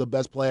obviously the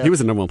best player. He was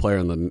the number one player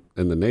in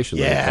the nation.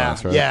 Yeah,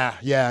 class, right?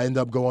 yeah. Ended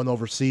up going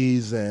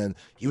overseas. And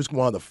he was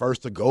one of the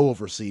first to go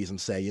overseas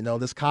and say,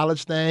 this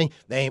college thing,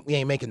 we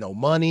ain't making no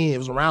money. It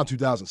was around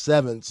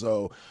 2007,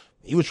 so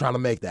he was trying to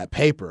make that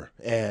paper,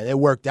 and it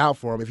worked out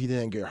for him. If he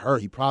didn't get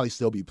hurt, he'd probably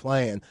still be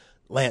playing.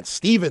 Lance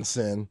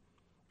Stevenson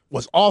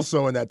was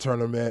also in that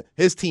tournament.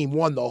 His team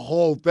won the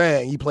whole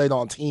thing. He played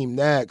on Team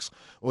Next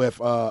with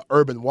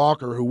Urban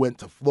Walker, who went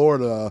to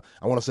Florida.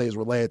 I want to say he's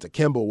related to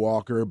Kimball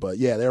Walker, but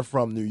yeah, they're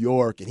from New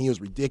York, and he was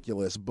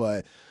ridiculous.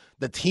 But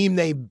the team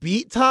they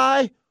beat,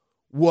 Ty,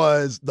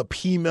 was the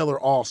P. Miller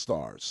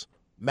All-Stars,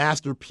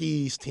 Master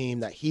P's team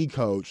that he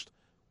coached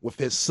with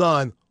his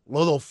son,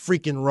 Little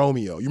freaking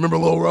Romeo. You remember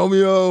Little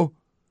Romeo?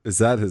 Is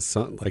that his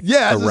son?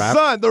 Yeah, his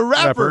son, the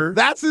rapper.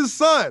 That's his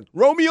son,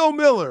 Romeo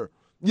Miller.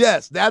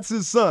 Yes, that's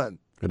his son.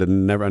 I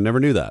never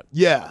knew that.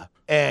 Yeah,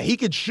 and he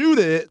could shoot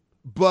it,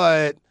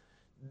 but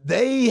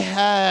they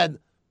had,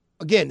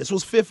 again, this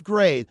was 5th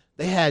grade.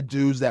 They had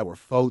dudes that were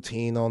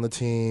 14 on the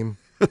team.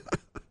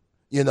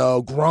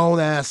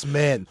 Grown-ass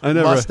men,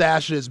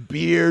 mustaches,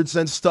 beards,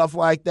 and stuff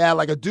like that.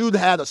 Like, a dude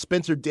had a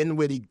Spencer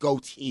Dinwiddie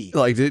goatee.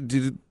 Like,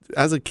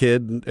 as a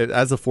kid,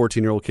 as a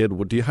 14-year-old kid,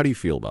 how do you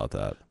feel about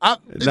that?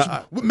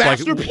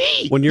 Master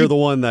P. When you're the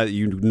one that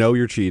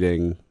you're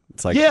cheating,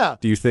 it's like,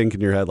 do you think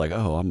in your head, like,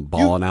 oh, I'm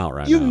balling out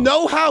right now? You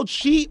know how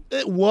cheap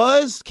it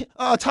was,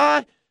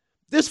 Ty?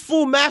 This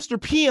fool Master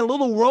P and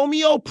Little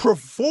Romeo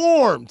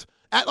performed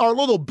at our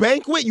little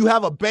banquet. You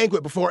have a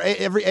banquet before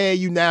every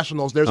AAU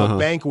Nationals. There's a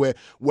banquet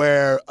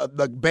where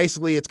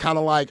basically it's kind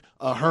of like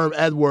Herm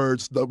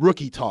Edwards, the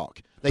rookie talk.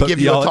 They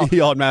give you a talk.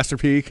 Y'all at Master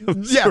P.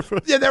 Yeah.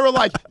 They were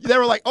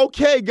like,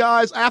 okay,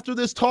 guys, after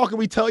this talk, and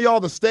we tell y'all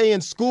to stay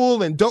in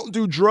school and don't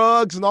do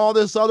drugs and all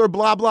this other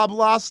blah blah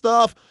blah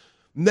stuff.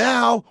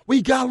 Now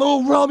we got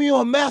Little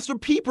Romeo and Master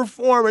P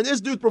performing. This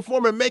dude's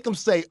performing, make him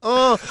say,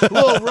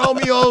 Little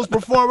Romeo's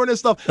performing and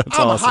stuff.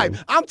 I'm awesome. Hype.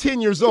 I'm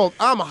 10 years old.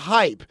 I'm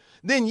hype.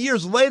 Then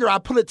years later, I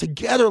put it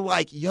together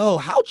like, yo,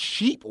 how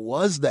cheap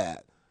was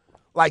that?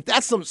 Like,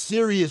 that's some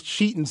serious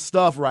cheating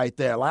stuff right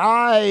there.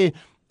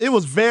 It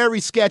was very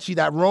sketchy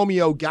that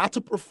Romeo got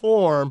to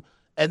perform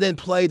and then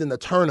played in the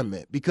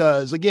tournament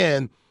because,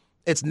 again,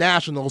 it's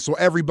national, so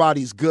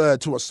everybody's good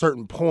to a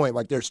certain point.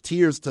 Like, there's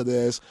tiers to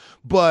this,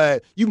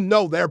 but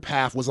their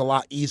path was a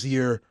lot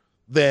easier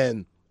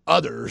than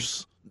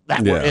others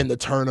that were in the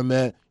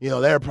tournament.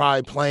 They're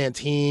probably playing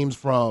teams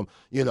from,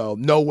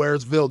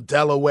 Nowheresville,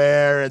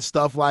 Delaware, and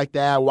stuff like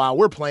that, while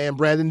we're playing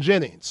Brandon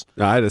Jennings.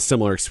 I had a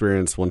similar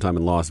experience one time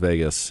in Las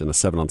Vegas in a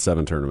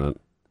 7-on-7 tournament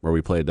where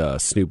we played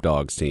Snoop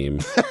Dogg's team.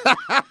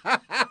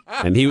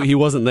 And he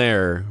wasn't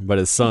there, but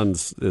his son,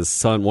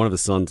 one of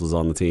his sons was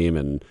on the team,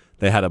 and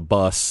they had a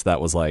bus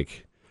that was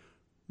like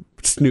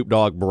Snoop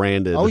Dogg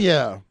branded. Oh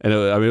yeah, and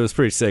it was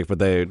pretty sick. But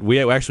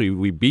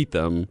we beat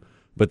them,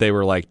 but they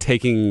were like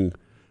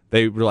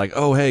They were like,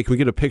 oh hey, can we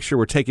get a picture?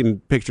 We're taking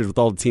pictures with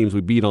all the teams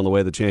we beat on the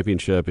way to the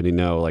championship, and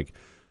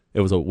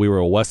we were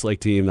a Westlake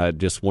team that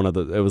just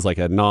it was like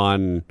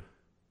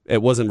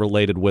it wasn't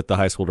related with the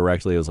high school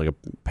directly. It was like a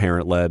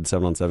parent-led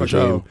 7-on-7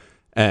 team.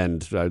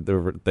 And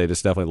they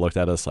just definitely looked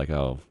at us like,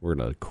 oh, we're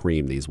going to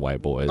cream these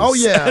white boys. Oh,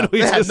 yeah. They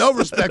had no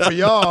respect for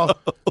y'all.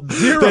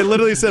 Zero. They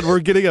literally said, we're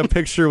getting a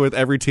picture with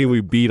every team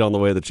we beat on the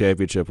way to the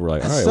championship. We're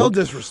like, all right, so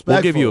disrespectful.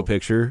 We'll give you a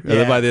picture. Yeah.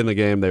 And then by the end of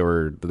the game, they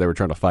were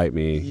trying to fight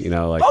me.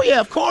 Oh, yeah,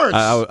 of course.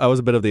 I was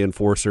a bit of the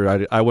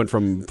enforcer. I went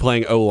from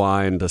playing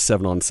O-line to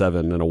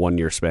 7-on-7 in a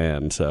 1-year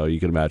span. So you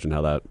can imagine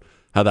how that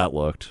how that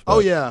looked. Oh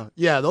yeah,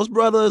 those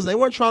brothers, they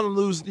weren't trying to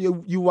lose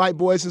you white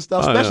boys and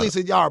stuff, especially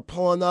since y'all are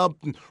pulling up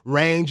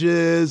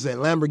Ranges and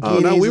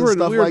Lamborghinis and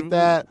stuff like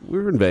that. We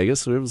were in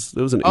Vegas. It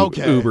was an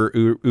Okay.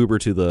 Uber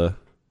to the.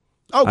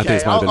 Okay, I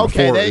think it might have been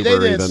before they Uber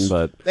didn't, even,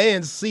 but they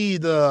didn't see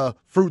the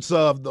fruits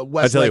of the I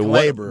Westlake tell you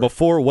labor.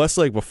 before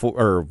Westlake,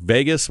 or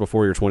Vegas,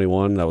 before you're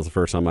 21, that was the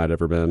first time I'd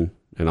ever been,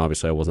 and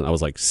obviously I wasn't. I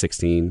was like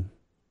 16.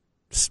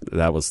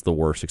 That was the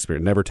worst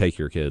experience. Never take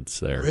your kids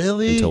there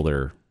until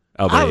they're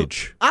of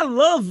age. I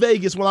love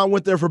Vegas when I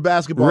went there for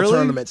basketball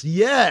tournaments.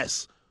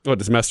 Yes. What,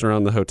 just messing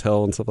around the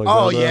hotel and stuff like that?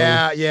 Oh,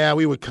 yeah,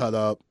 we would cut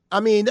up. I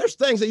mean, there's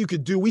things that you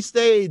could do. We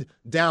stayed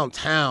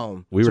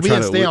downtown. We were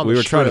trying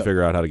to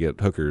figure out how to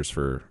get hookers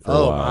for a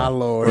while. Oh my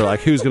Lord! We're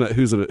like, who's gonna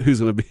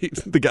be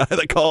the guy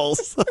that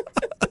calls?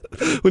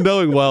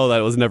 Knowing well that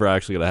it was never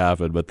actually gonna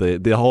happen, but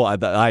the whole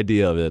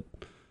idea of it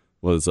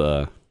was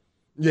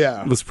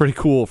was pretty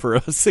cool for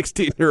a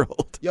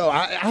 16-year-old. Yo,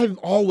 I've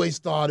always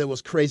thought it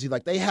was crazy.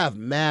 Like, they have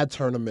mad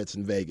tournaments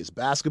in Vegas,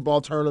 basketball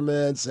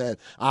tournaments, and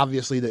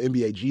obviously the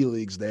NBA G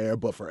League's there.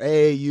 But for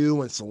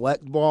AAU and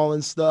select ball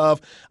and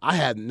stuff, I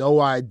had no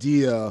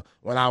idea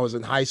when I was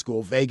in high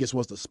school Vegas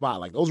was the spot.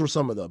 Like, those were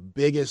some of the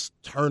biggest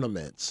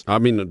tournaments. I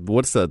mean,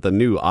 what's the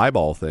new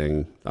eyeball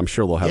thing? I'm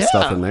sure they'll have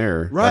stuff in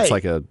there. Right. That's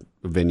like a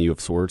venue of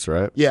sorts,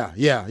 right? Yeah.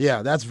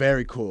 That's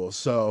very cool.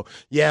 So,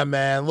 yeah,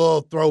 man,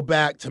 little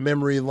throwback to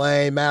memory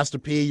lane. Master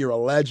P, you're a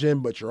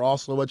legend, but you're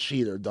also a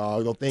cheater,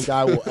 dog. Don't think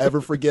I will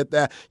ever forget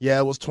that. Yeah,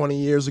 it was 20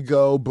 years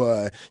ago,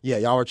 but, yeah,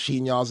 y'all were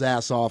cheating y'all's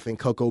ass off in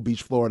Cocoa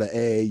Beach, Florida,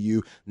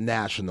 AAU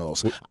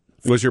Nationals.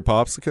 Was your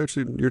pops the coach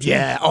of your team?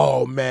 Yeah,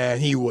 oh, man,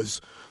 he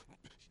was.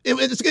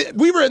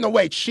 We were in a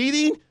way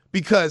cheating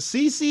because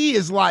CC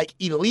is like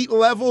elite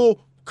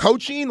level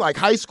coaching, like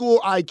high school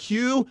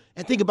IQ,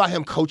 and think about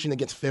him coaching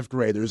against fifth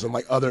graders and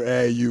like other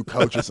AAU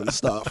coaches and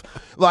stuff.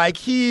 Like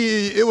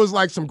it was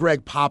like some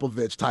Greg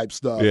Popovich type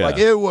stuff. Yeah. Like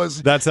he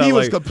was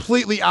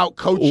completely out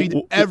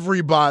coaching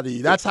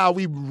everybody. That's how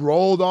we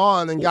rolled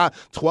on and got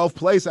 12th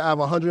place out of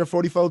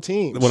 144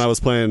 teams. When I was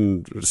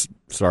playing,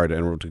 sorry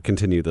to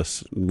continue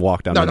this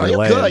walk down memory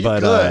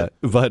lane,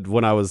 but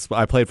when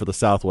I played for the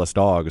Southwest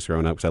Dogs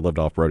growing up because I lived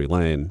off Brody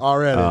Lane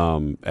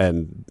already,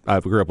 and I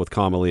grew up with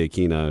Kamali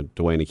Akina,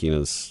 Dwayne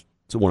Akina's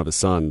one of his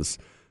sons.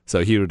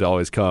 So he would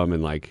always come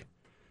and like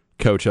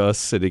coach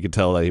us, and he could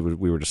tell that it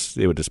would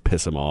just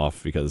piss him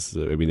off because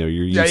you're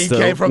used to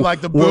came from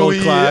like the Bowie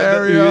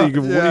area.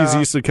 He's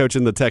used to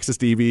coaching the Texas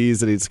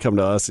DBs, and he'd come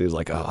to us and he's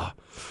like, I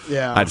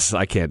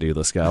can't do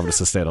this guy. I'm just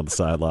to stand on the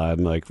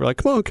sideline. Like we're like,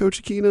 come on, Coach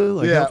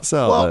Akina, help us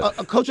out. Well,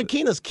 Coach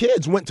Akina's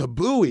kids went to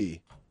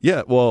Bowie.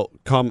 Yeah, well,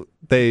 before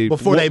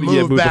they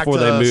moved back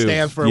to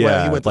Stanford,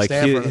 where he went to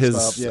Stanford and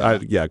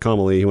stuff.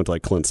 Kamali, he went to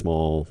like Clint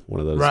Small, one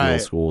of those middle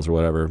schools or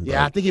whatever.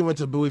 Yeah, I think he went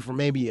to Bowie for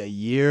maybe a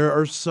year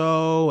or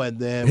so, and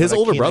then his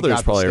older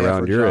brother's probably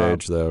around your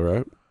age, though,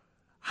 right?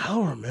 I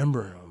don't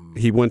remember him.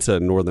 He went to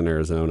Northern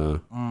Arizona,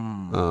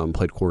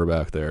 played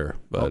quarterback there.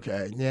 But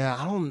okay, yeah,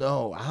 I don't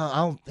know. I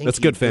don't think that's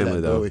a good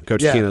family though.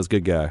 Coach Akina's a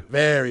good guy,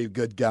 very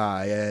good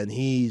guy, and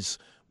he's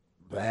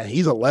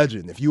a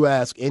legend. If you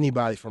ask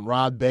anybody from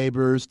Rod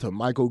Babers to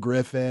Michael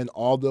Griffin,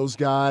 all those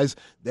guys,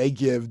 they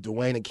give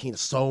Dwayne Akina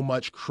so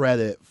much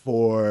credit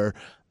for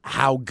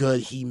how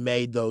good he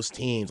made those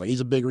teams. Like,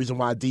 he's a big reason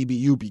why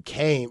DBU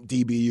became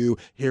DBU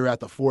here at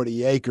the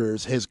 40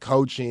 Acres. His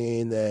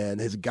coaching and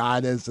his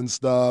guidance and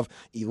stuff,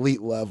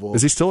 elite level.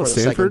 Is he still at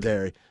Stanford?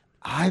 Secondary.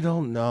 I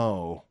don't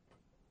know.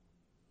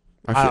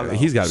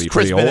 He's got to be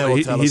pretty old.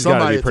 He's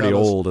got to be pretty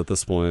old at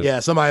this point.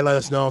 Yeah, somebody let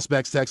us know.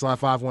 Specs text line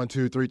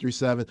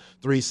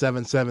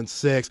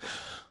 512-337-3776.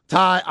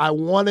 Ty, I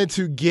wanted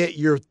to get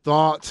your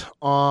thought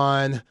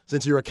on,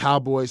 since you're a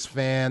Cowboys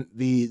fan,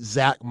 the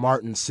Zach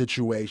Martin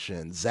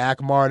situation.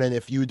 Zach Martin,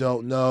 if you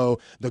don't know,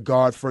 the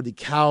guard for the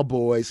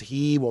Cowboys,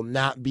 he will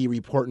not be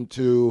reporting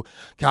to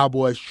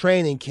Cowboys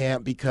training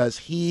camp because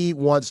he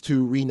wants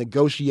to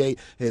renegotiate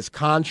his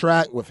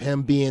contract with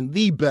him being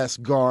the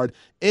best guard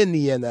in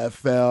the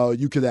NFL.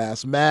 You could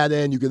ask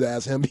Madden. You could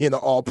ask him being an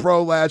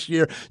All-Pro last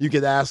year. You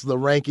could ask the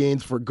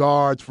rankings for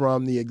guards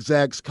from the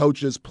execs,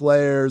 coaches,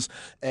 players,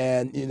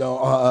 and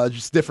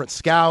just different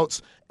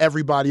scouts.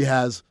 Everybody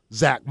has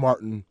Zach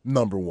Martin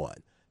number one,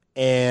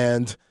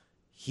 and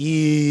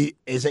he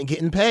isn't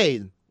getting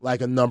paid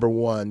like a number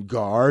one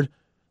guard.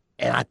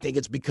 And I think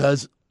it's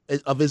because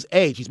of his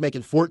age. He's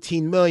making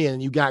 $14 million,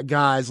 and you got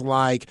guys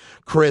like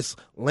Chris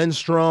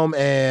Lindstrom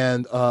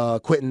and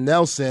Quentin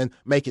Nelson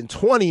making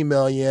 $20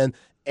 million.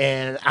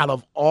 And out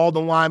of all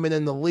the linemen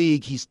in the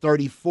league, he's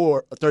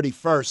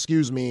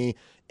 31st,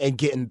 and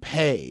getting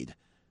paid.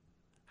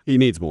 He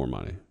needs more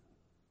money,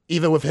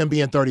 even with him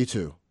being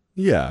 32.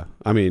 Yeah,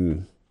 I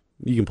mean,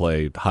 you can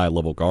play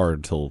high-level guard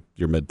until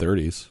your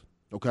mid-30s.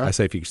 Okay, I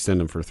say if you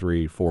extend him for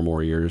 3-4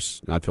 more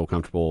years, I'd feel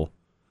comfortable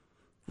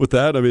with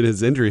that. I mean,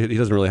 his injury, he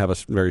doesn't really have a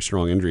very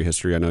strong injury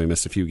history. I know he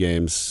missed a few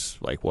games,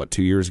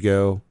 2 years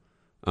ago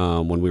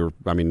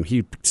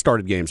he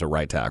started games at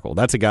right tackle.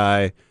 That's a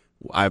guy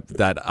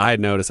that I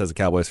noticed as a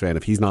Cowboys fan.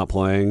 If he's not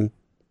playing,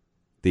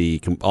 the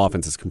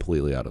offense is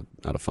completely out of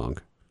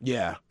funk.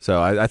 Yeah.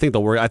 So I think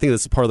I think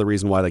this is part of the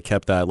reason why they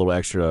kept that little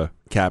extra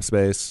cap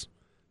space.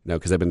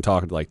 Because they've been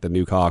talking to like the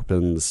New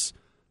Cockpins,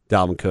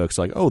 Dalvin Cook's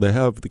like,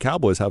 the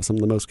Cowboys have some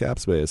of the most cap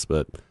space,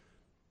 but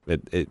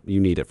you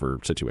need it for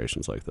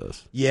situations like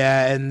this.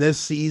 Yeah, and this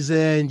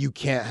season you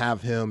can't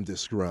have him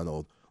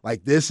disgruntled.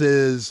 Like, this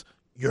is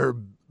your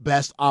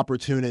best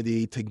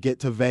opportunity to get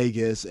to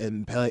Vegas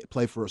and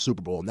play for a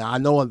Super Bowl. Now, I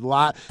know a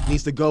lot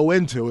needs to go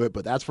into it,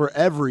 but that's for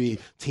every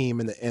team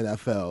in the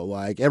NFL.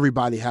 Like,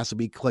 everybody has to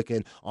be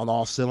clicking on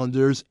all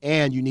cylinders,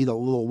 and you need a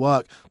little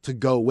luck to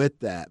go with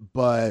that.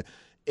 But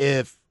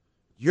if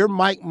you're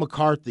Mike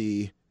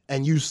McCarthy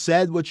and you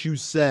said what you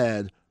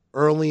said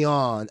early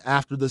on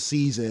after the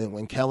season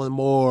when Kellen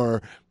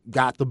Moore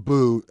got the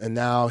boot and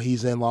now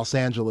he's in Los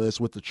Angeles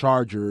with the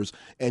Chargers,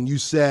 and you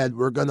said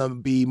we're going to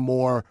be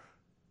more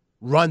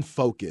run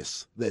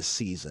focused this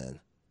season.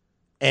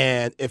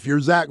 And if you're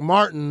Zach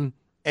Martin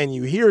and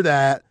you hear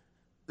that,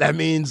 that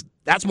means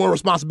that's more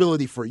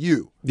responsibility for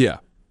you. Yeah.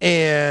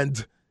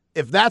 And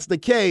if that's the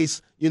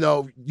case, you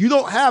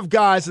don't have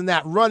guys in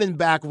that running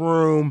back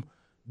room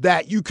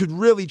that you could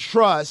really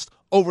trust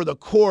over the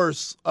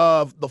course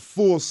of the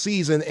full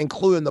season,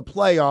 including the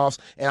playoffs.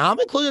 And I'm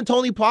including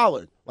Tony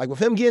Pollard. Like, with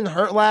him getting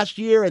hurt last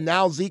year and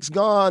now Zeke's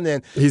gone.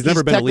 And he's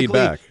never been a lead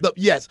back.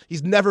 Yes,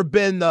 he's never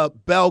been the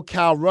bell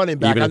cow running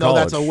back. Even I know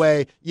college. That's a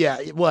way. Yeah,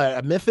 what,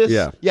 at Memphis?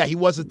 Yeah. Yeah, he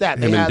wasn't that.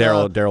 Him and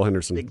Darrell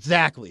Henderson.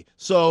 Exactly.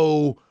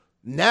 So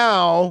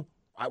now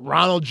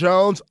Ronald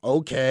Jones,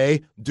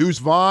 okay. Deuce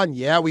Vaughn,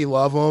 yeah, we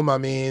love him. I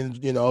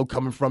mean,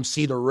 coming from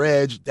Cedar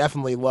Ridge,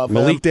 definitely love him.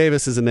 Malik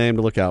Davis is a name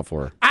to look out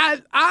for.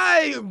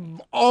 I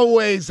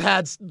always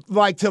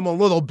liked him a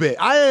little bit.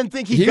 I didn't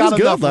think he got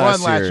enough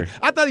run last year.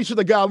 I thought he should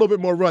have got a little bit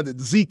more run than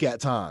Zeke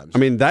at times. I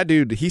mean, that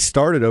dude, he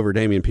started over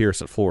Dameon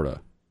Pierce at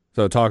Florida.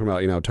 So talking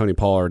about, Tony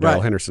Pollard,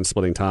 Darrell Henderson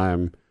splitting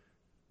time,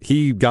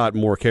 he got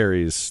more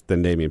carries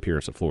than Dameon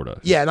Pierce at Florida.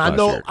 Yeah, and I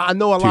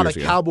know a lot of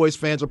Cowboys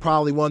fans are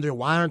probably wondering,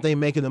 why aren't they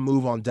making a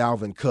move on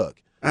Dalvin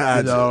Cook?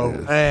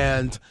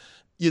 And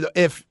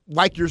if,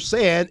 like you're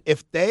saying,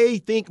 if they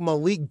think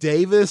Malik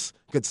Davis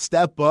could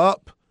step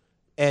up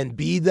and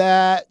be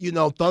that,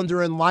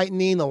 thunder and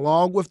lightning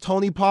along with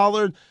Tony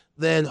Pollard,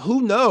 then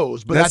who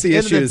knows? But at the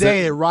end of the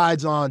day, it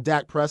rides on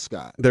Dak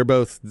Prescott. They're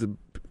both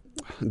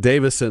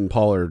Davis and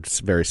Pollard,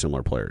 very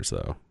similar players,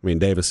 though. I mean,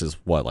 Davis is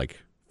what, like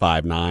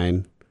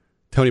 5'9"?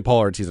 Tony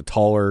Pollard, he's a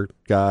taller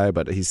guy,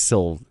 but he's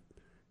still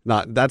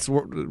not.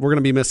 We're going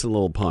to be missing a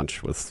little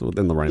punch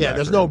within the running back. Yeah,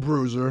 there's room. no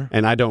bruiser,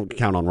 and I don't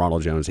count on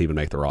Ronald Jones to even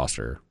make the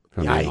roster. If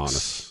I'm being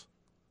honest,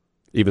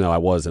 even though I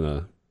was in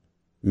a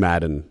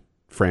Madden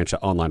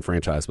online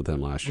franchise with him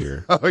last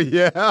year. Oh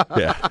yeah,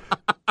 yeah.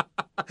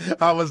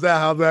 How was that?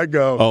 How'd that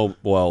go? Oh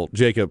well,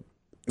 Jacob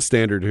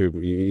Standard, who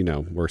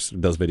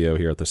does video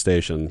here at the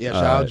station. Yeah,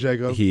 shout out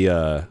Jacob.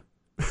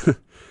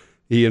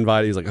 He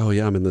invited. He's like, "Oh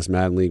yeah, I'm in this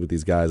Madden league with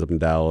these guys up in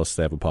Dallas.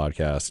 They have a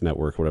podcast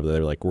network, whatever. They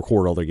like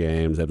record all their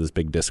games. They have this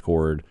big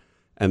Discord."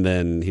 And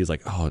then he's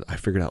like, "Oh, I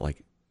figured out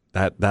like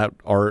that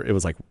it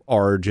was like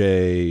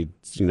RJ,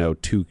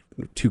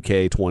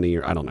 2K20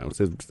 or I don't know.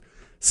 It's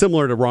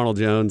similar to Ronald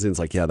Jones." And it's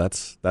like, "Yeah,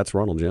 that's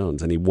Ronald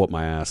Jones." And he whooped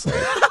my ass like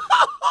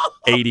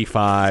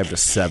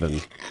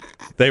 85-7.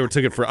 They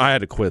took it for. I had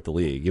to quit the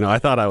league. I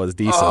thought I was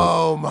decent.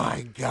 Oh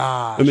my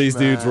gosh! And these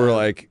dudes were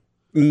like,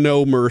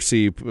 no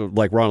mercy,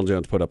 like Ronald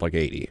Jones put up like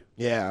 80.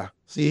 Yeah.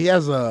 See, he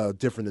has a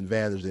different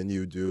advantage than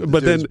you do.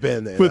 But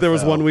there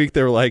was one week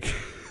they were like,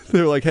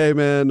 "Hey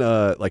man,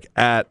 I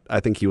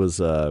think it was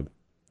the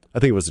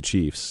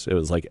Chiefs. It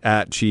was like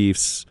at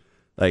Chiefs,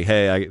 like,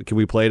 hey, can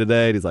we play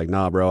today?" And he's like,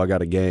 "Nah, bro, I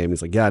got a game."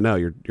 He's like, "Yeah, no,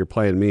 you're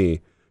playing me."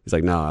 He's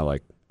like, "Nah,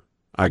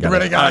 I got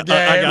a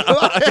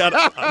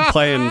game. I'm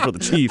playing for the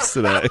Chiefs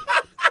today."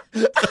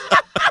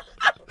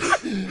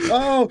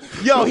 Oh,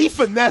 yo, he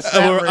finessed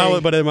that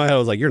ring. But in my head, I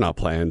was like, "You're not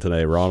playing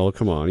today, Ronald.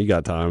 Come on, you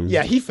got time."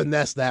 Yeah, he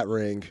finessed that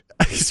ring.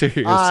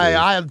 Seriously.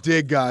 I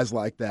dig guys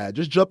like that.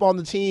 Just jump on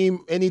the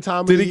team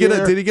anytime. Did he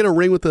get a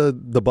ring with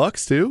the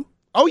Bucks too?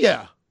 Oh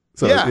yeah.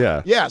 So,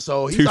 yeah.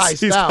 So he's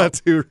iced out. Got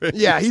 2 rings.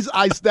 Yeah, he's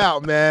iced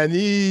out, man.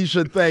 He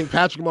should thank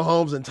Patrick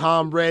Mahomes and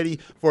Tom Brady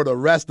for the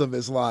rest of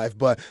his life.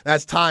 But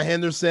that's Ty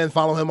Henderson.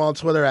 Follow him on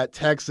Twitter at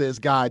Texas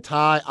Guy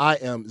Ty. I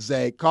am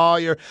Zay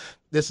Collier.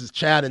 This is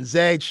Chad and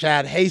Zay.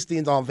 Chad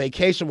Hastings on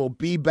vacation. We'll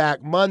be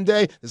back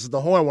Monday. This is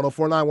The Horn,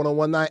 104.9,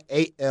 101.9,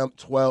 AM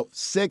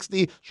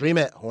 1260. Stream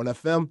at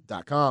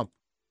hornfm.com.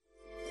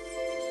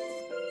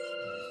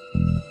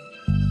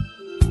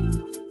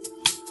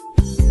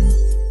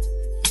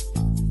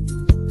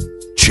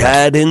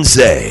 Chad and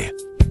Zay.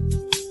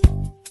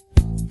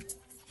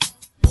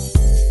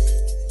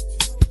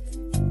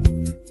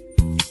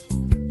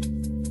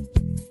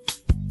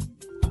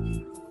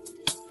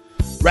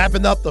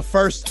 Wrapping up the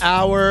first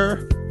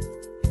hour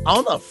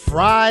on a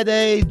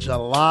Friday,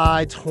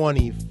 July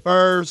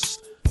 21st.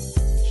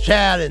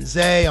 Chad and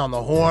Zay on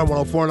the Horn,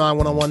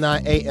 104.9,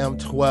 101.9, AM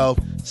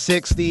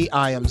 1260.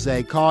 I am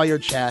Zay Collier.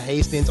 Chad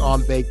Hastings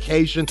on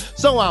vacation.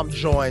 So I'm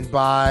joined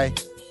by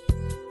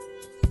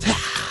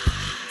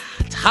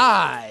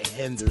Ty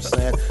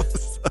Henderson.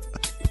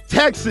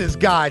 Texas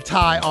guy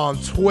Ty on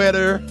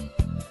Twitter.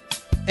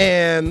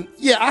 And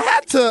yeah, I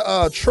had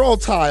to troll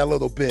Ty a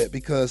little bit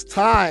because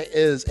Ty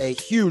is a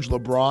huge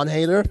LeBron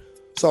hater.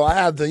 So I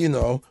had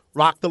to,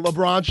 rock the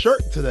LeBron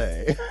shirt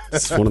today.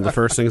 It's one of the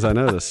first things I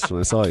noticed when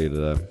I saw you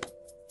today.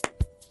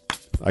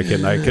 I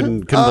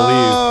couldn't believe.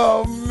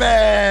 Oh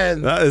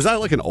man, is that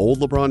like an old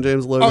LeBron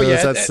James logo? Oh yeah,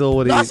 is that still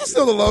what he? That's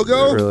still the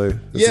logo. Really?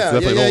 Yeah.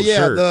 Old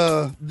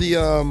shirt.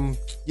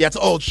 It's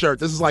an old shirt.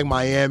 This is like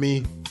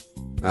Miami.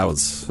 That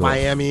was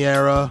Miami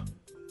era.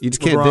 You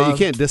just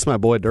can't diss my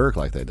boy Dirk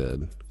like they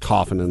did,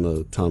 coughing in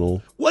the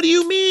tunnel. What do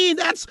you mean?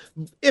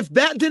 If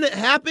that didn't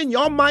happen,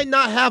 y'all might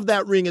not have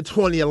that ring in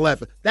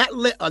 2011. That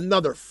lit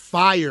another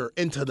fire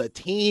into the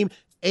team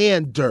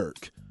and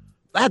Dirk.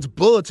 That's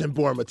bulletin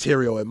board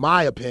material, in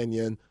my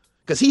opinion,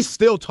 because he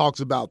still talks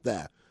about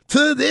that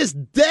to this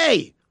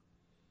day.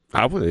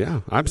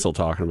 I'm still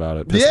talking about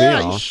it. Pissed me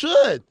off. He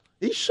should.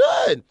 It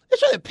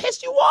shouldn't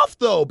piss you off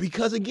though,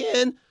 because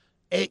again,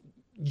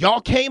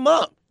 y'all came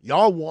up.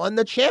 Y'all won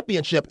the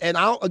championship. And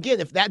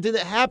if that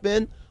didn't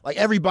happen, like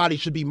everybody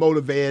should be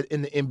motivated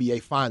in the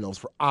NBA Finals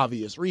for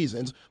obvious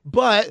reasons.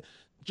 But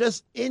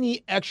just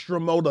any extra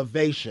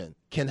motivation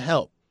can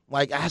help.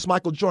 Like, ask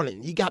Michael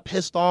Jordan. He got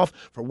pissed off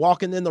for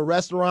walking in the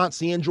restaurant,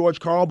 seeing George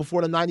Karl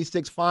before the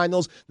 96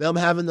 Finals, them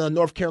having the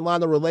North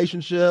Carolina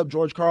relationship,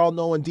 George Karl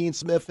knowing Dean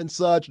Smith and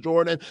such,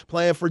 Jordan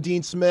playing for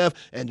Dean Smith,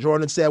 and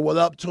Jordan said, what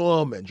up to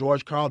him? And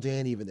George Karl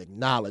didn't even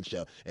acknowledge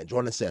him. And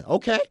Jordan said,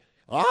 okay.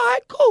 All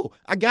right, cool.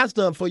 I got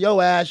something for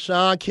your ass,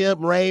 Sean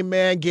Kemp, Rain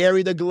Man,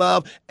 Gary the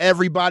Glove.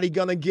 Everybody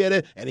gonna get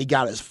it. And he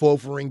got his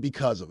fourth ring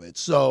because of it.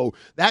 So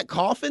that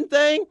coffin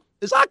thing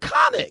is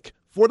iconic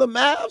for the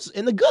Mavs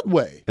in a good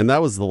way. And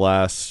that was the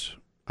last,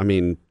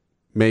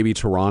 maybe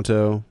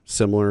Toronto,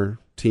 similar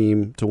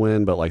team to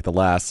win, but like the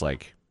last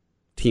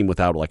team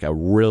without like one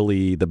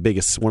of the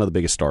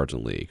biggest stars in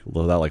the league.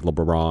 Without like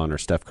LeBron or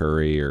Steph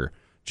Curry or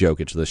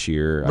Jokic this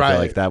year. I feel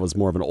like that was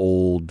more of an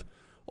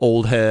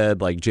old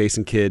head, like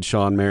Jason Kidd,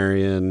 Sean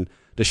Marion,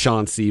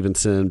 Deshaun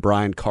Stevenson,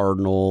 Brian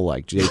Cardinal,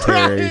 like Jay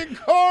Terry. Brian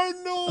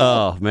Cardinal!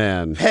 Oh,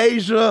 man.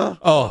 Peja.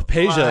 Oh,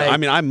 Peja.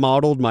 I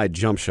modeled my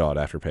jump shot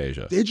after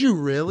Peja. Did you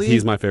really?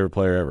 He's my favorite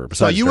player ever,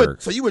 besides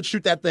Dirk. So you would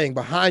shoot that thing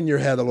behind your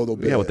head a little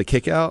bit. Yeah, with the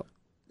kick out.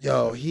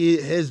 Yo,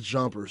 his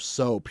jumper's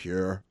so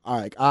pure.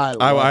 I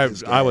love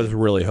his game. I was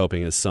really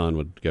hoping his son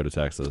would go to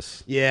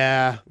Texas.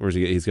 Yeah. Where's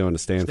he? He's going to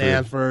Stanford.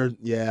 Stanford,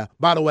 yeah.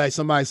 By the way,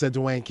 somebody said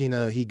Dwayne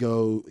Keenan,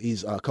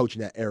 he's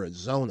coaching at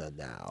Arizona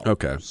now.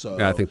 Okay. So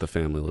yeah, I think the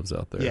family lives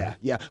out there.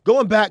 Yeah.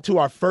 Going back to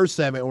our first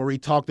segment where we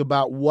talked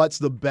about what's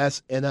the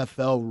best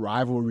NFL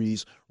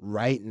rivalries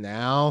right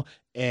now,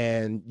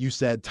 and you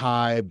said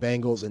Ty,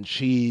 Bengals, and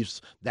Chiefs,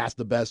 that's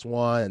the best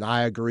one, and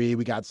I agree.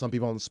 We got some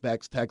people on the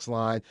Specs text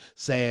line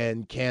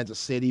saying Kansas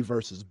City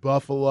versus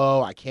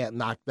Buffalo. I can't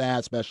knock that,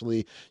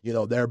 especially,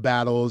 their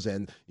battles,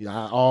 and,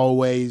 I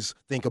always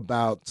think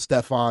about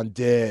Stephon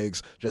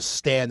Diggs just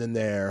standing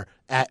there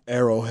at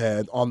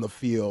Arrowhead on the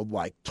field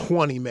like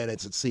 20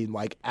 minutes, it seemed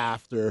like,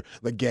 after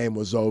the game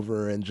was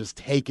over, and just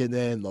taking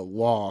in the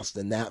loss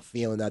and that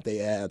feeling that they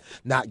had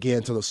not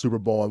getting to the Super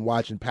Bowl and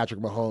watching Patrick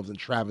Mahomes and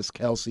Travis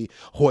Kelce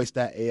hoist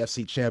that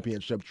AFC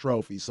Championship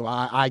trophy. So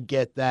I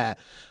get that.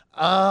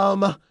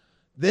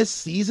 This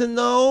season,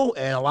 though,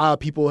 and a lot of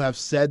people have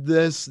said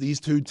this, these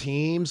two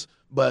teams,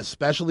 but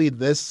especially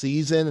this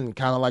season, and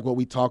kind of like what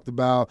we talked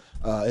about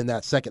in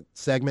that second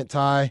segment,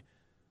 Ty,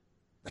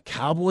 the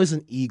Cowboys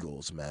and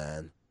Eagles,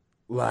 man.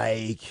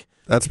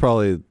 That's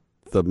probably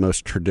the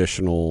most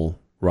traditional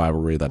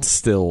rivalry that's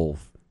still,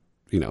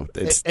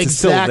 it's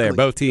still there.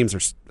 Both teams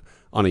are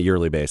on a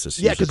yearly basis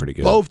usually pretty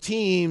good. Both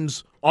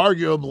teams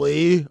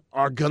arguably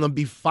are going to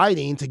be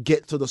fighting to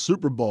get to the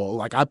Super Bowl.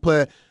 Like, I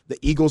put the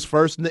Eagles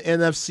first in the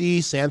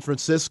NFC, San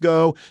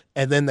Francisco,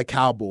 and then the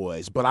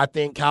Cowboys. But I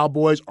think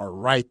Cowboys are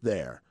right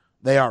there.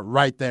 They are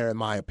right there, in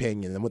my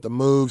opinion. And with the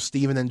moves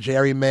Steven and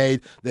Jerry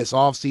made this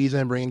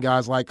offseason, bringing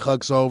guys like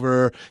Hooks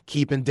over,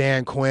 keeping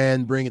Dan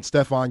Quinn, bringing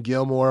Stephon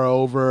Gilmore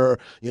over,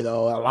 a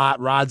lot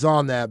rides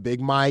on that.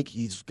 Big Mike,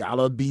 he's got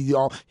to be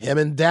him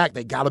and Dak.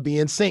 They got to be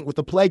in sync with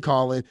the play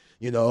calling.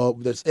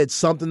 It's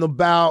something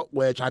about,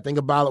 which I think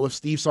about it with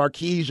Steve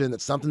Sarkisian,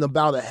 it's something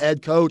about a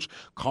head coach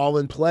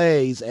calling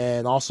plays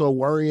and also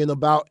worrying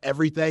about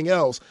everything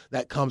else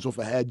that comes with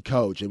a head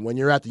coach. And when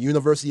you're at the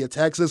University of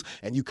Texas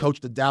and you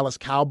coach the Dallas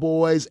Cowboys,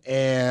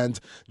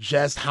 and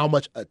just how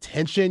much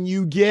attention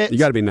you get, you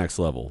got to be next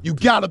level. You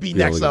got to be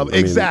next level.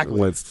 Exactly.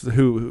 Let's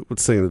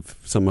say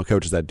some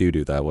coaches that do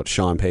that. What,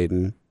 Sean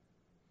Payton?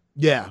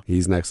 Yeah.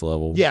 He's next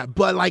level. Yeah,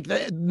 but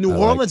New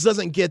Orleans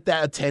doesn't get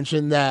that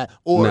attention now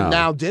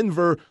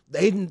Denver,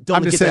 they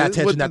don't get that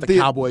attention that the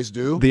Cowboys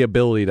do. The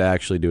ability to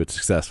actually do it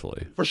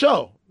successfully. For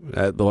sure.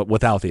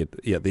 Without the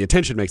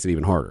attention makes it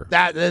even harder.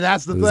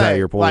 That's the thing. Is that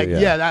your point?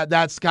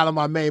 That's kind of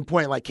my main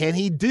point. Like, can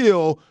he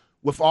deal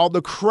with all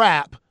the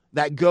crap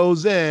that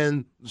goes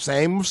in?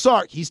 Same with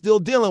Sark. He's still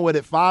dealing with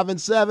it.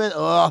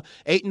 5-7,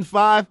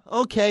 8-5.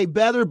 Okay,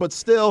 better, but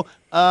still,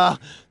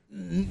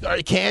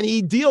 can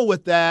he deal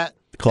with that?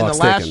 Clock's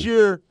in the last ticking.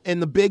 year in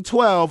the Big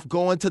 12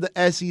 going to the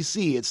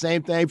SEC. It's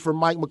same thing for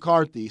Mike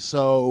McCarthy.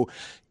 So,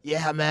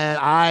 yeah,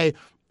 man,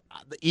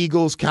 the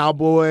Eagles,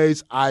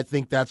 Cowboys, I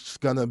think that's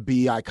going to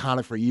be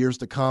iconic for years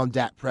to come.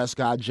 Dak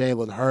Prescott,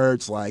 Jalen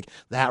Hurts, like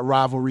that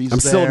rivalry's I'm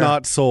there. still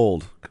not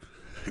sold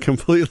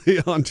completely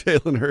on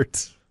Jalen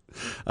Hurts.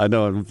 I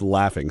know I'm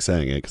laughing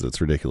saying it because it's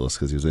ridiculous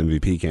because he was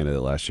MVP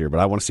candidate last year, but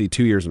I want to see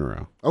 2 years in a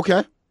row.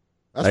 Okay.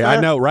 That's I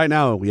fair. know right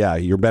now, yeah,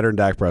 you're better than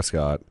Dak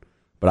Prescott,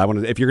 but I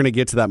want to. If you're going to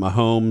get to that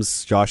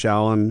Mahomes, Josh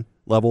Allen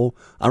level,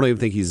 I don't even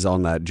think he's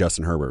on that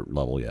Justin Herbert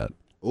level yet.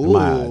 In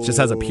my eyes. Just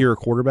as a pure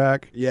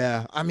quarterback.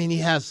 Yeah, I mean, he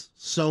has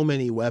so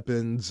many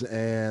weapons,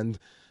 and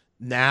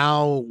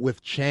now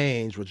with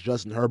change, with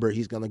Justin Herbert,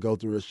 he's going to go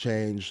through his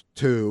change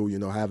too,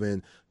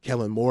 having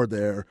Kellen Moore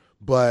there.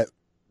 But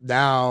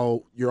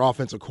now your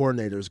offensive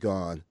coordinator is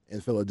gone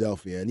in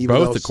Philadelphia. And even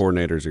Both the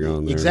coordinators are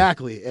going there.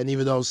 Exactly. And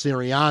even though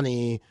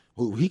Sirianni,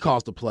 who he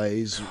calls the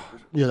plays,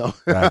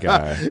 that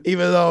guy.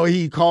 even though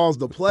he calls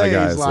the plays,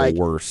 That guy is like, the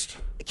worst.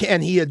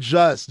 can he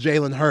adjust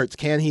Jalen Hurts?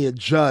 Can he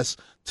adjust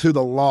to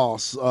the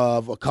loss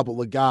of a couple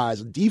of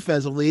guys?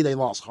 Defensively, they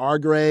lost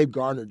Hargrave,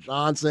 Gardner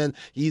Johnson.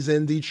 He's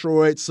in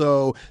Detroit.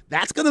 So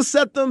that's going to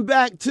set them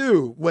back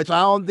too, which I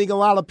don't think a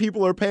lot of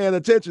people are paying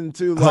attention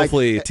to.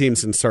 Hopefully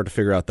teams can start to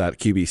figure out that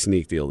QB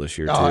sneak deal this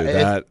year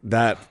too.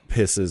 That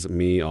pisses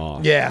me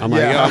off. Yeah. I'm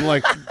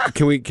like,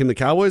 can the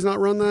Cowboys not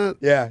run that?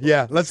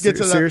 Yeah. Let's get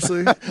to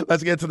seriously.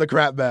 Let's get to the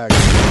crap bag.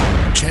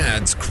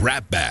 Chad's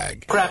crap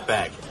bag. Crap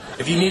bag.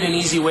 If you need an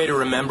easy way to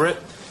remember it,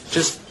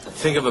 just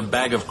think of a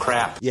bag of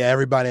crap. Yeah,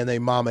 everybody and their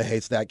mama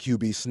hates that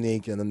QB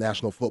sneak in the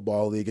National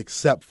Football League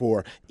except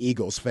for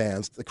Eagles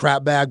fans. The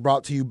crap bag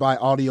brought to you by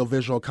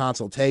Audiovisual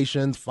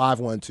Consultations,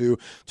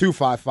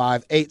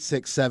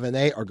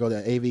 512-255-8678, or go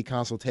to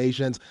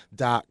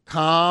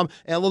avconsultations.com.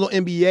 And a little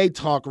NBA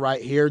talk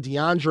right here.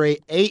 DeAndre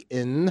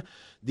Ayton,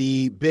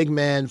 the big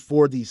man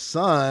for the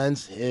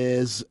Suns,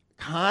 is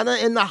kind of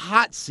in the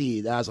hot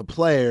seat as a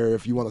player,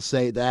 if you want to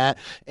say that.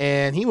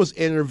 And he was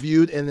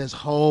interviewed in his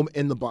home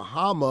in the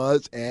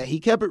Bahamas, and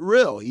he kept it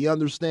real. He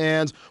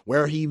understands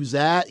where he was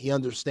at. He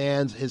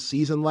understands his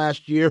season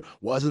last year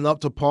wasn't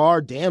up to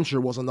par. Damn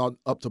sure wasn't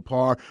up to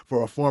par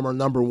for a former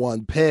number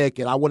one pick.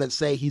 And I wouldn't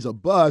say he's a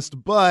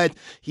bust, but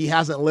he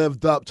hasn't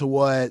lived up to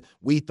what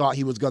we thought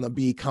he was going to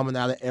be coming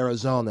out of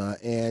Arizona.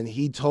 And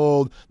he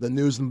told the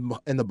news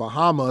in the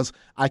Bahamas,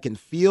 "I can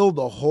feel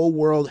the whole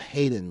world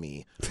hating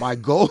me. My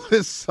goal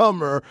this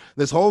whole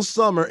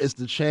summer, is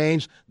to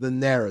change the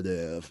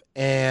narrative."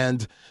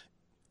 And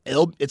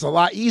it's a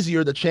lot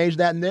easier to change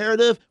that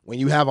narrative when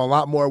you have a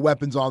lot more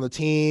weapons on the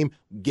team,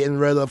 getting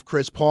rid of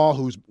Chris Paul,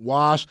 who's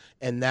washed,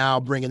 and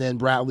now bringing in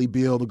Bradley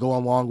Beal to go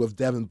along with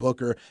Devin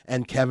Booker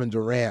and Kevin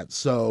Durant.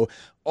 So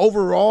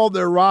overall,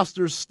 their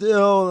roster's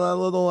still a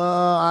little,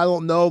 I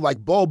don't know,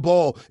 like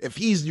Bol, if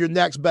he's your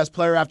next best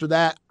player after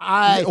that,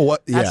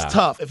 that's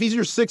tough. If he's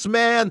your sixth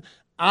man,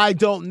 I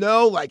don't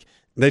know. Like,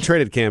 they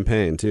traded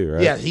Campaign too,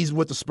 right? Yeah, he's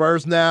with the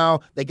Spurs now.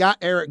 They got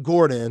Eric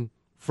Gordon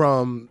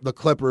from the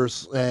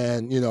Clippers,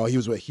 and he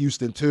was with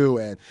Houston too,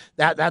 and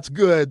that's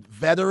good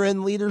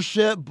veteran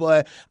leadership.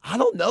 But I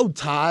don't know,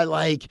 Ty.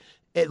 Like,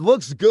 it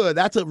looks good.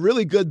 That's a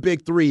really good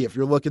big three if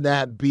you're looking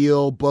at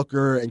Beal,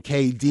 Booker, and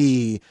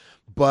KD.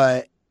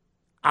 But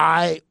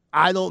I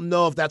don't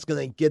know if that's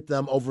going to get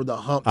them over the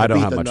hump. I don't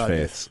beat have the much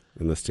Nuggets. faith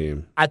in this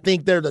team. I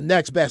think they're the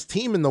next best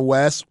team in the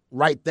West,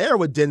 right there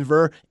with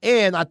Denver.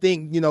 And I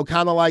think,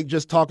 kind of like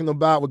just talking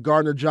about with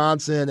Gardner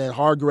Johnson and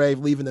Hargrave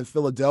leaving in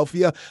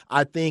Philadelphia,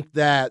 I think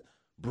that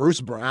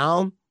Bruce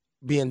Brown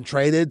being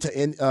traded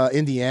to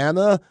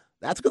Indiana,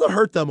 that's going to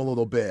hurt them a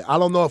little bit. I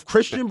don't know if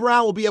Christian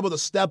Brown will be able to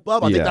step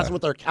up. I think that's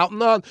what they're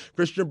counting on,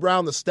 Christian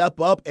Brown to step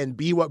up and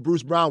be what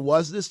Bruce Brown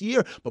was this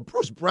year. But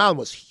Bruce Brown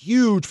was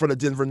huge for the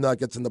Denver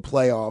Nuggets in the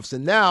playoffs.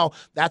 And now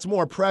that's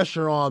more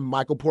pressure on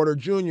Michael Porter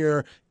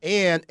Jr.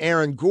 and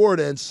Aaron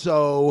Gordon.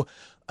 So,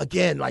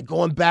 again, like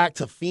going back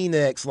to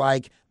Phoenix,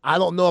 like, I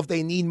don't know if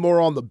they need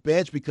more on the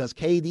bench because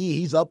KD,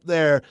 he's up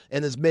there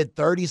in his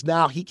mid-30s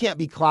now. He can't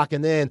be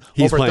clocking in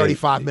over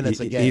 35 minutes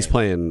a game. He's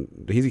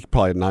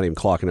probably not even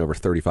clocking over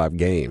 35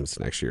 games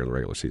next year in the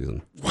regular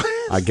season. What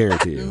I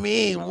guarantee does you. that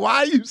mean? Why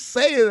are you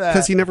saying that?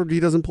 Because he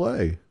doesn't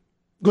play.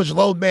 Because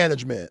load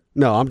management.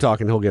 No, I'm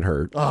talking he'll get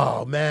hurt.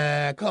 Oh,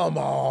 man, come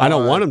on. I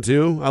don't want him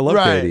to. I love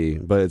Right.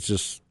 KD, but it's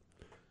just,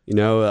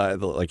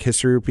 like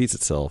history repeats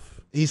itself.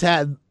 He's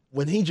had,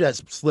 when he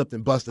just slipped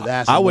and busted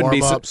ass in I wouldn't be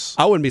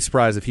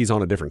surprised if he's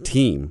on a different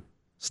team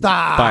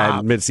Stop. by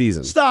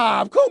midseason.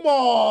 Stop. Come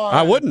on.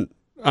 I wouldn't.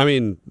 I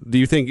mean, do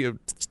you think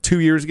 2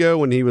 years ago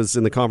when he was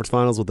in the conference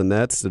finals with the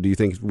Nets, do you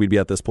think we'd be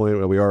at this point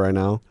where we are right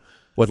now?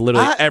 With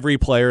literally every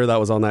player that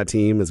was on that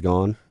team is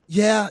gone?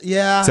 Yeah.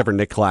 Except for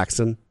Nick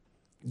Claxton.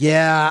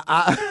 Yeah.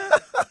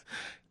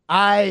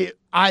 I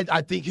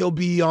think he'll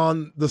be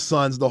on the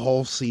Suns the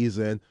whole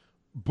season.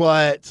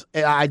 But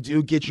I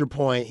do get your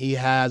point. He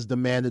has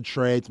demanded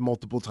trades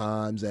multiple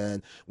times,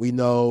 and we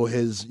know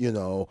his,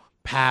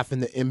 path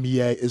in the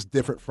NBA is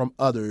different from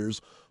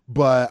others.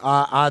 but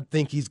I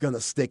think he's going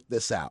to stick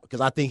this out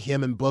because I think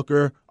him and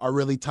Booker are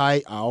really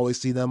tight. I always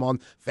see them on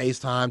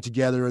FaceTime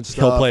together and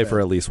stuff. He'll play for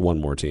at least one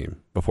more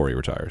team before he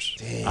retires.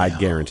 Damn. I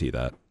guarantee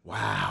that.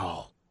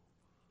 Wow.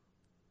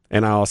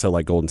 And I also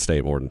like Golden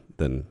State more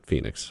than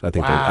Phoenix. I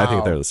think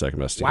they're the second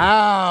best team.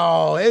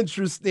 Wow,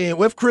 interesting.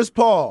 With Chris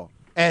Paul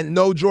and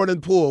no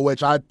Jordan Poole,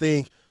 which I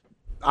think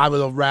I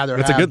would have rather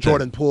have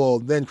Jordan Poole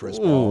than Chris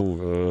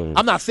Paul.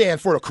 I'm not saying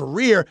for a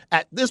career.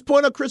 At this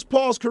point of Chris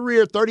Paul's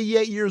career,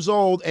 38 years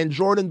old, and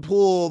Jordan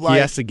Poole, he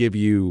has to give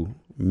you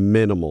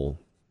minimal.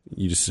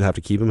 You just have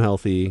to keep him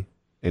healthy.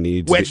 And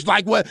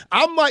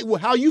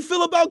how you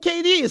feel about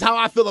KD is how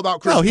I feel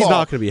about Chris Paul. No, he's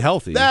not going to be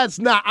healthy. I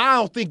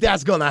don't think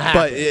that's going to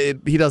happen.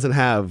 But he doesn't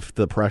have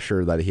the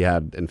pressure that he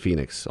had in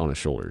Phoenix on his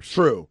shoulders.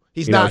 True.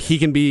 He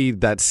can be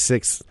that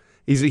sixth.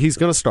 He's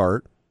going to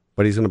start,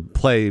 but he's going to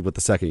play with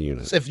the second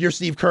unit. If you're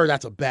Steve Kerr,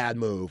 that's a bad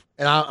move.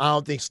 And I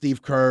don't think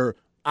Steve Kerr.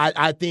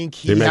 I think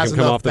he has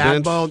enough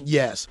backbone.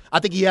 Yes. I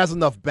think he has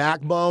enough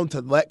backbone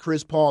to let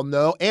Chris Paul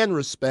know and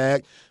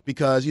respect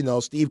because,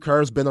 Steve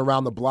Kerr's been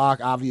around the block.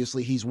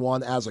 Obviously, he's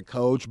won as a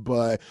coach,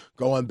 but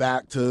going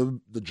back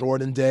to the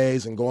Jordan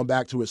days and going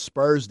back to his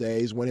Spurs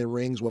days, winning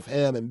rings with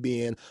him and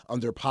being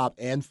under Pop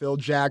and Phil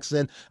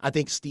Jackson, I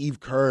think Steve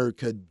Kerr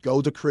could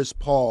go to Chris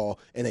Paul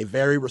in a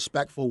very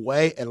respectful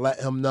way and let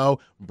him know,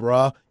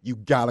 bruh, you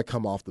got to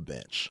come off the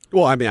bench.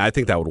 Well, I mean, I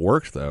think that would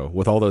work, though,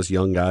 with all those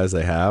young guys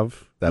they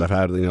have that have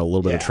had a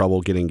little bit of trouble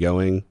getting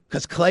going.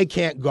 Because Clay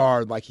can't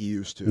guard like he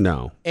used to.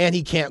 No. And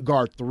he can't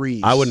guard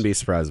threes. I wouldn't be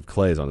surprised if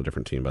Clay's on a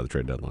different team by the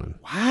trade deadline.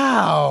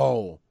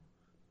 Wow.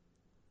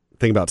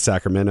 Think about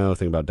Sacramento.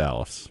 Think about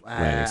Dallas.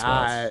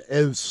 That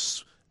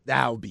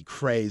would be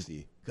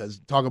crazy.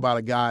 Because talk about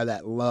a guy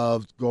that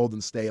loves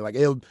Golden State. I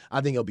think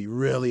it'll be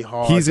really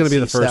hard. He's going to be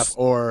the first. Steph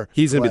or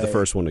he's going to be the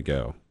first one to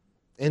go.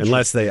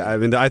 Unless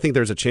I think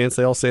there's a chance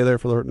they all stay there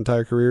for their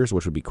entire careers,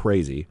 which would be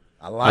crazy.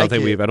 I don't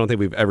think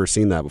we've ever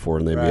seen that before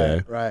in the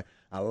NBA. Right.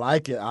 I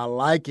like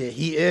it.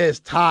 He is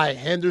Ty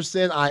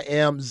Henderson. I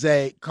am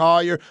Zay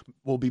Collier.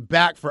 We'll be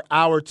back for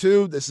hour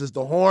 2. This is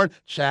The Horn.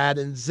 Chad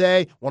and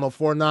Zay,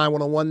 104.9,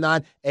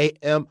 101.9,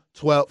 AM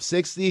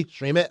 1260.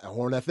 Stream it at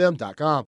hornfm.com.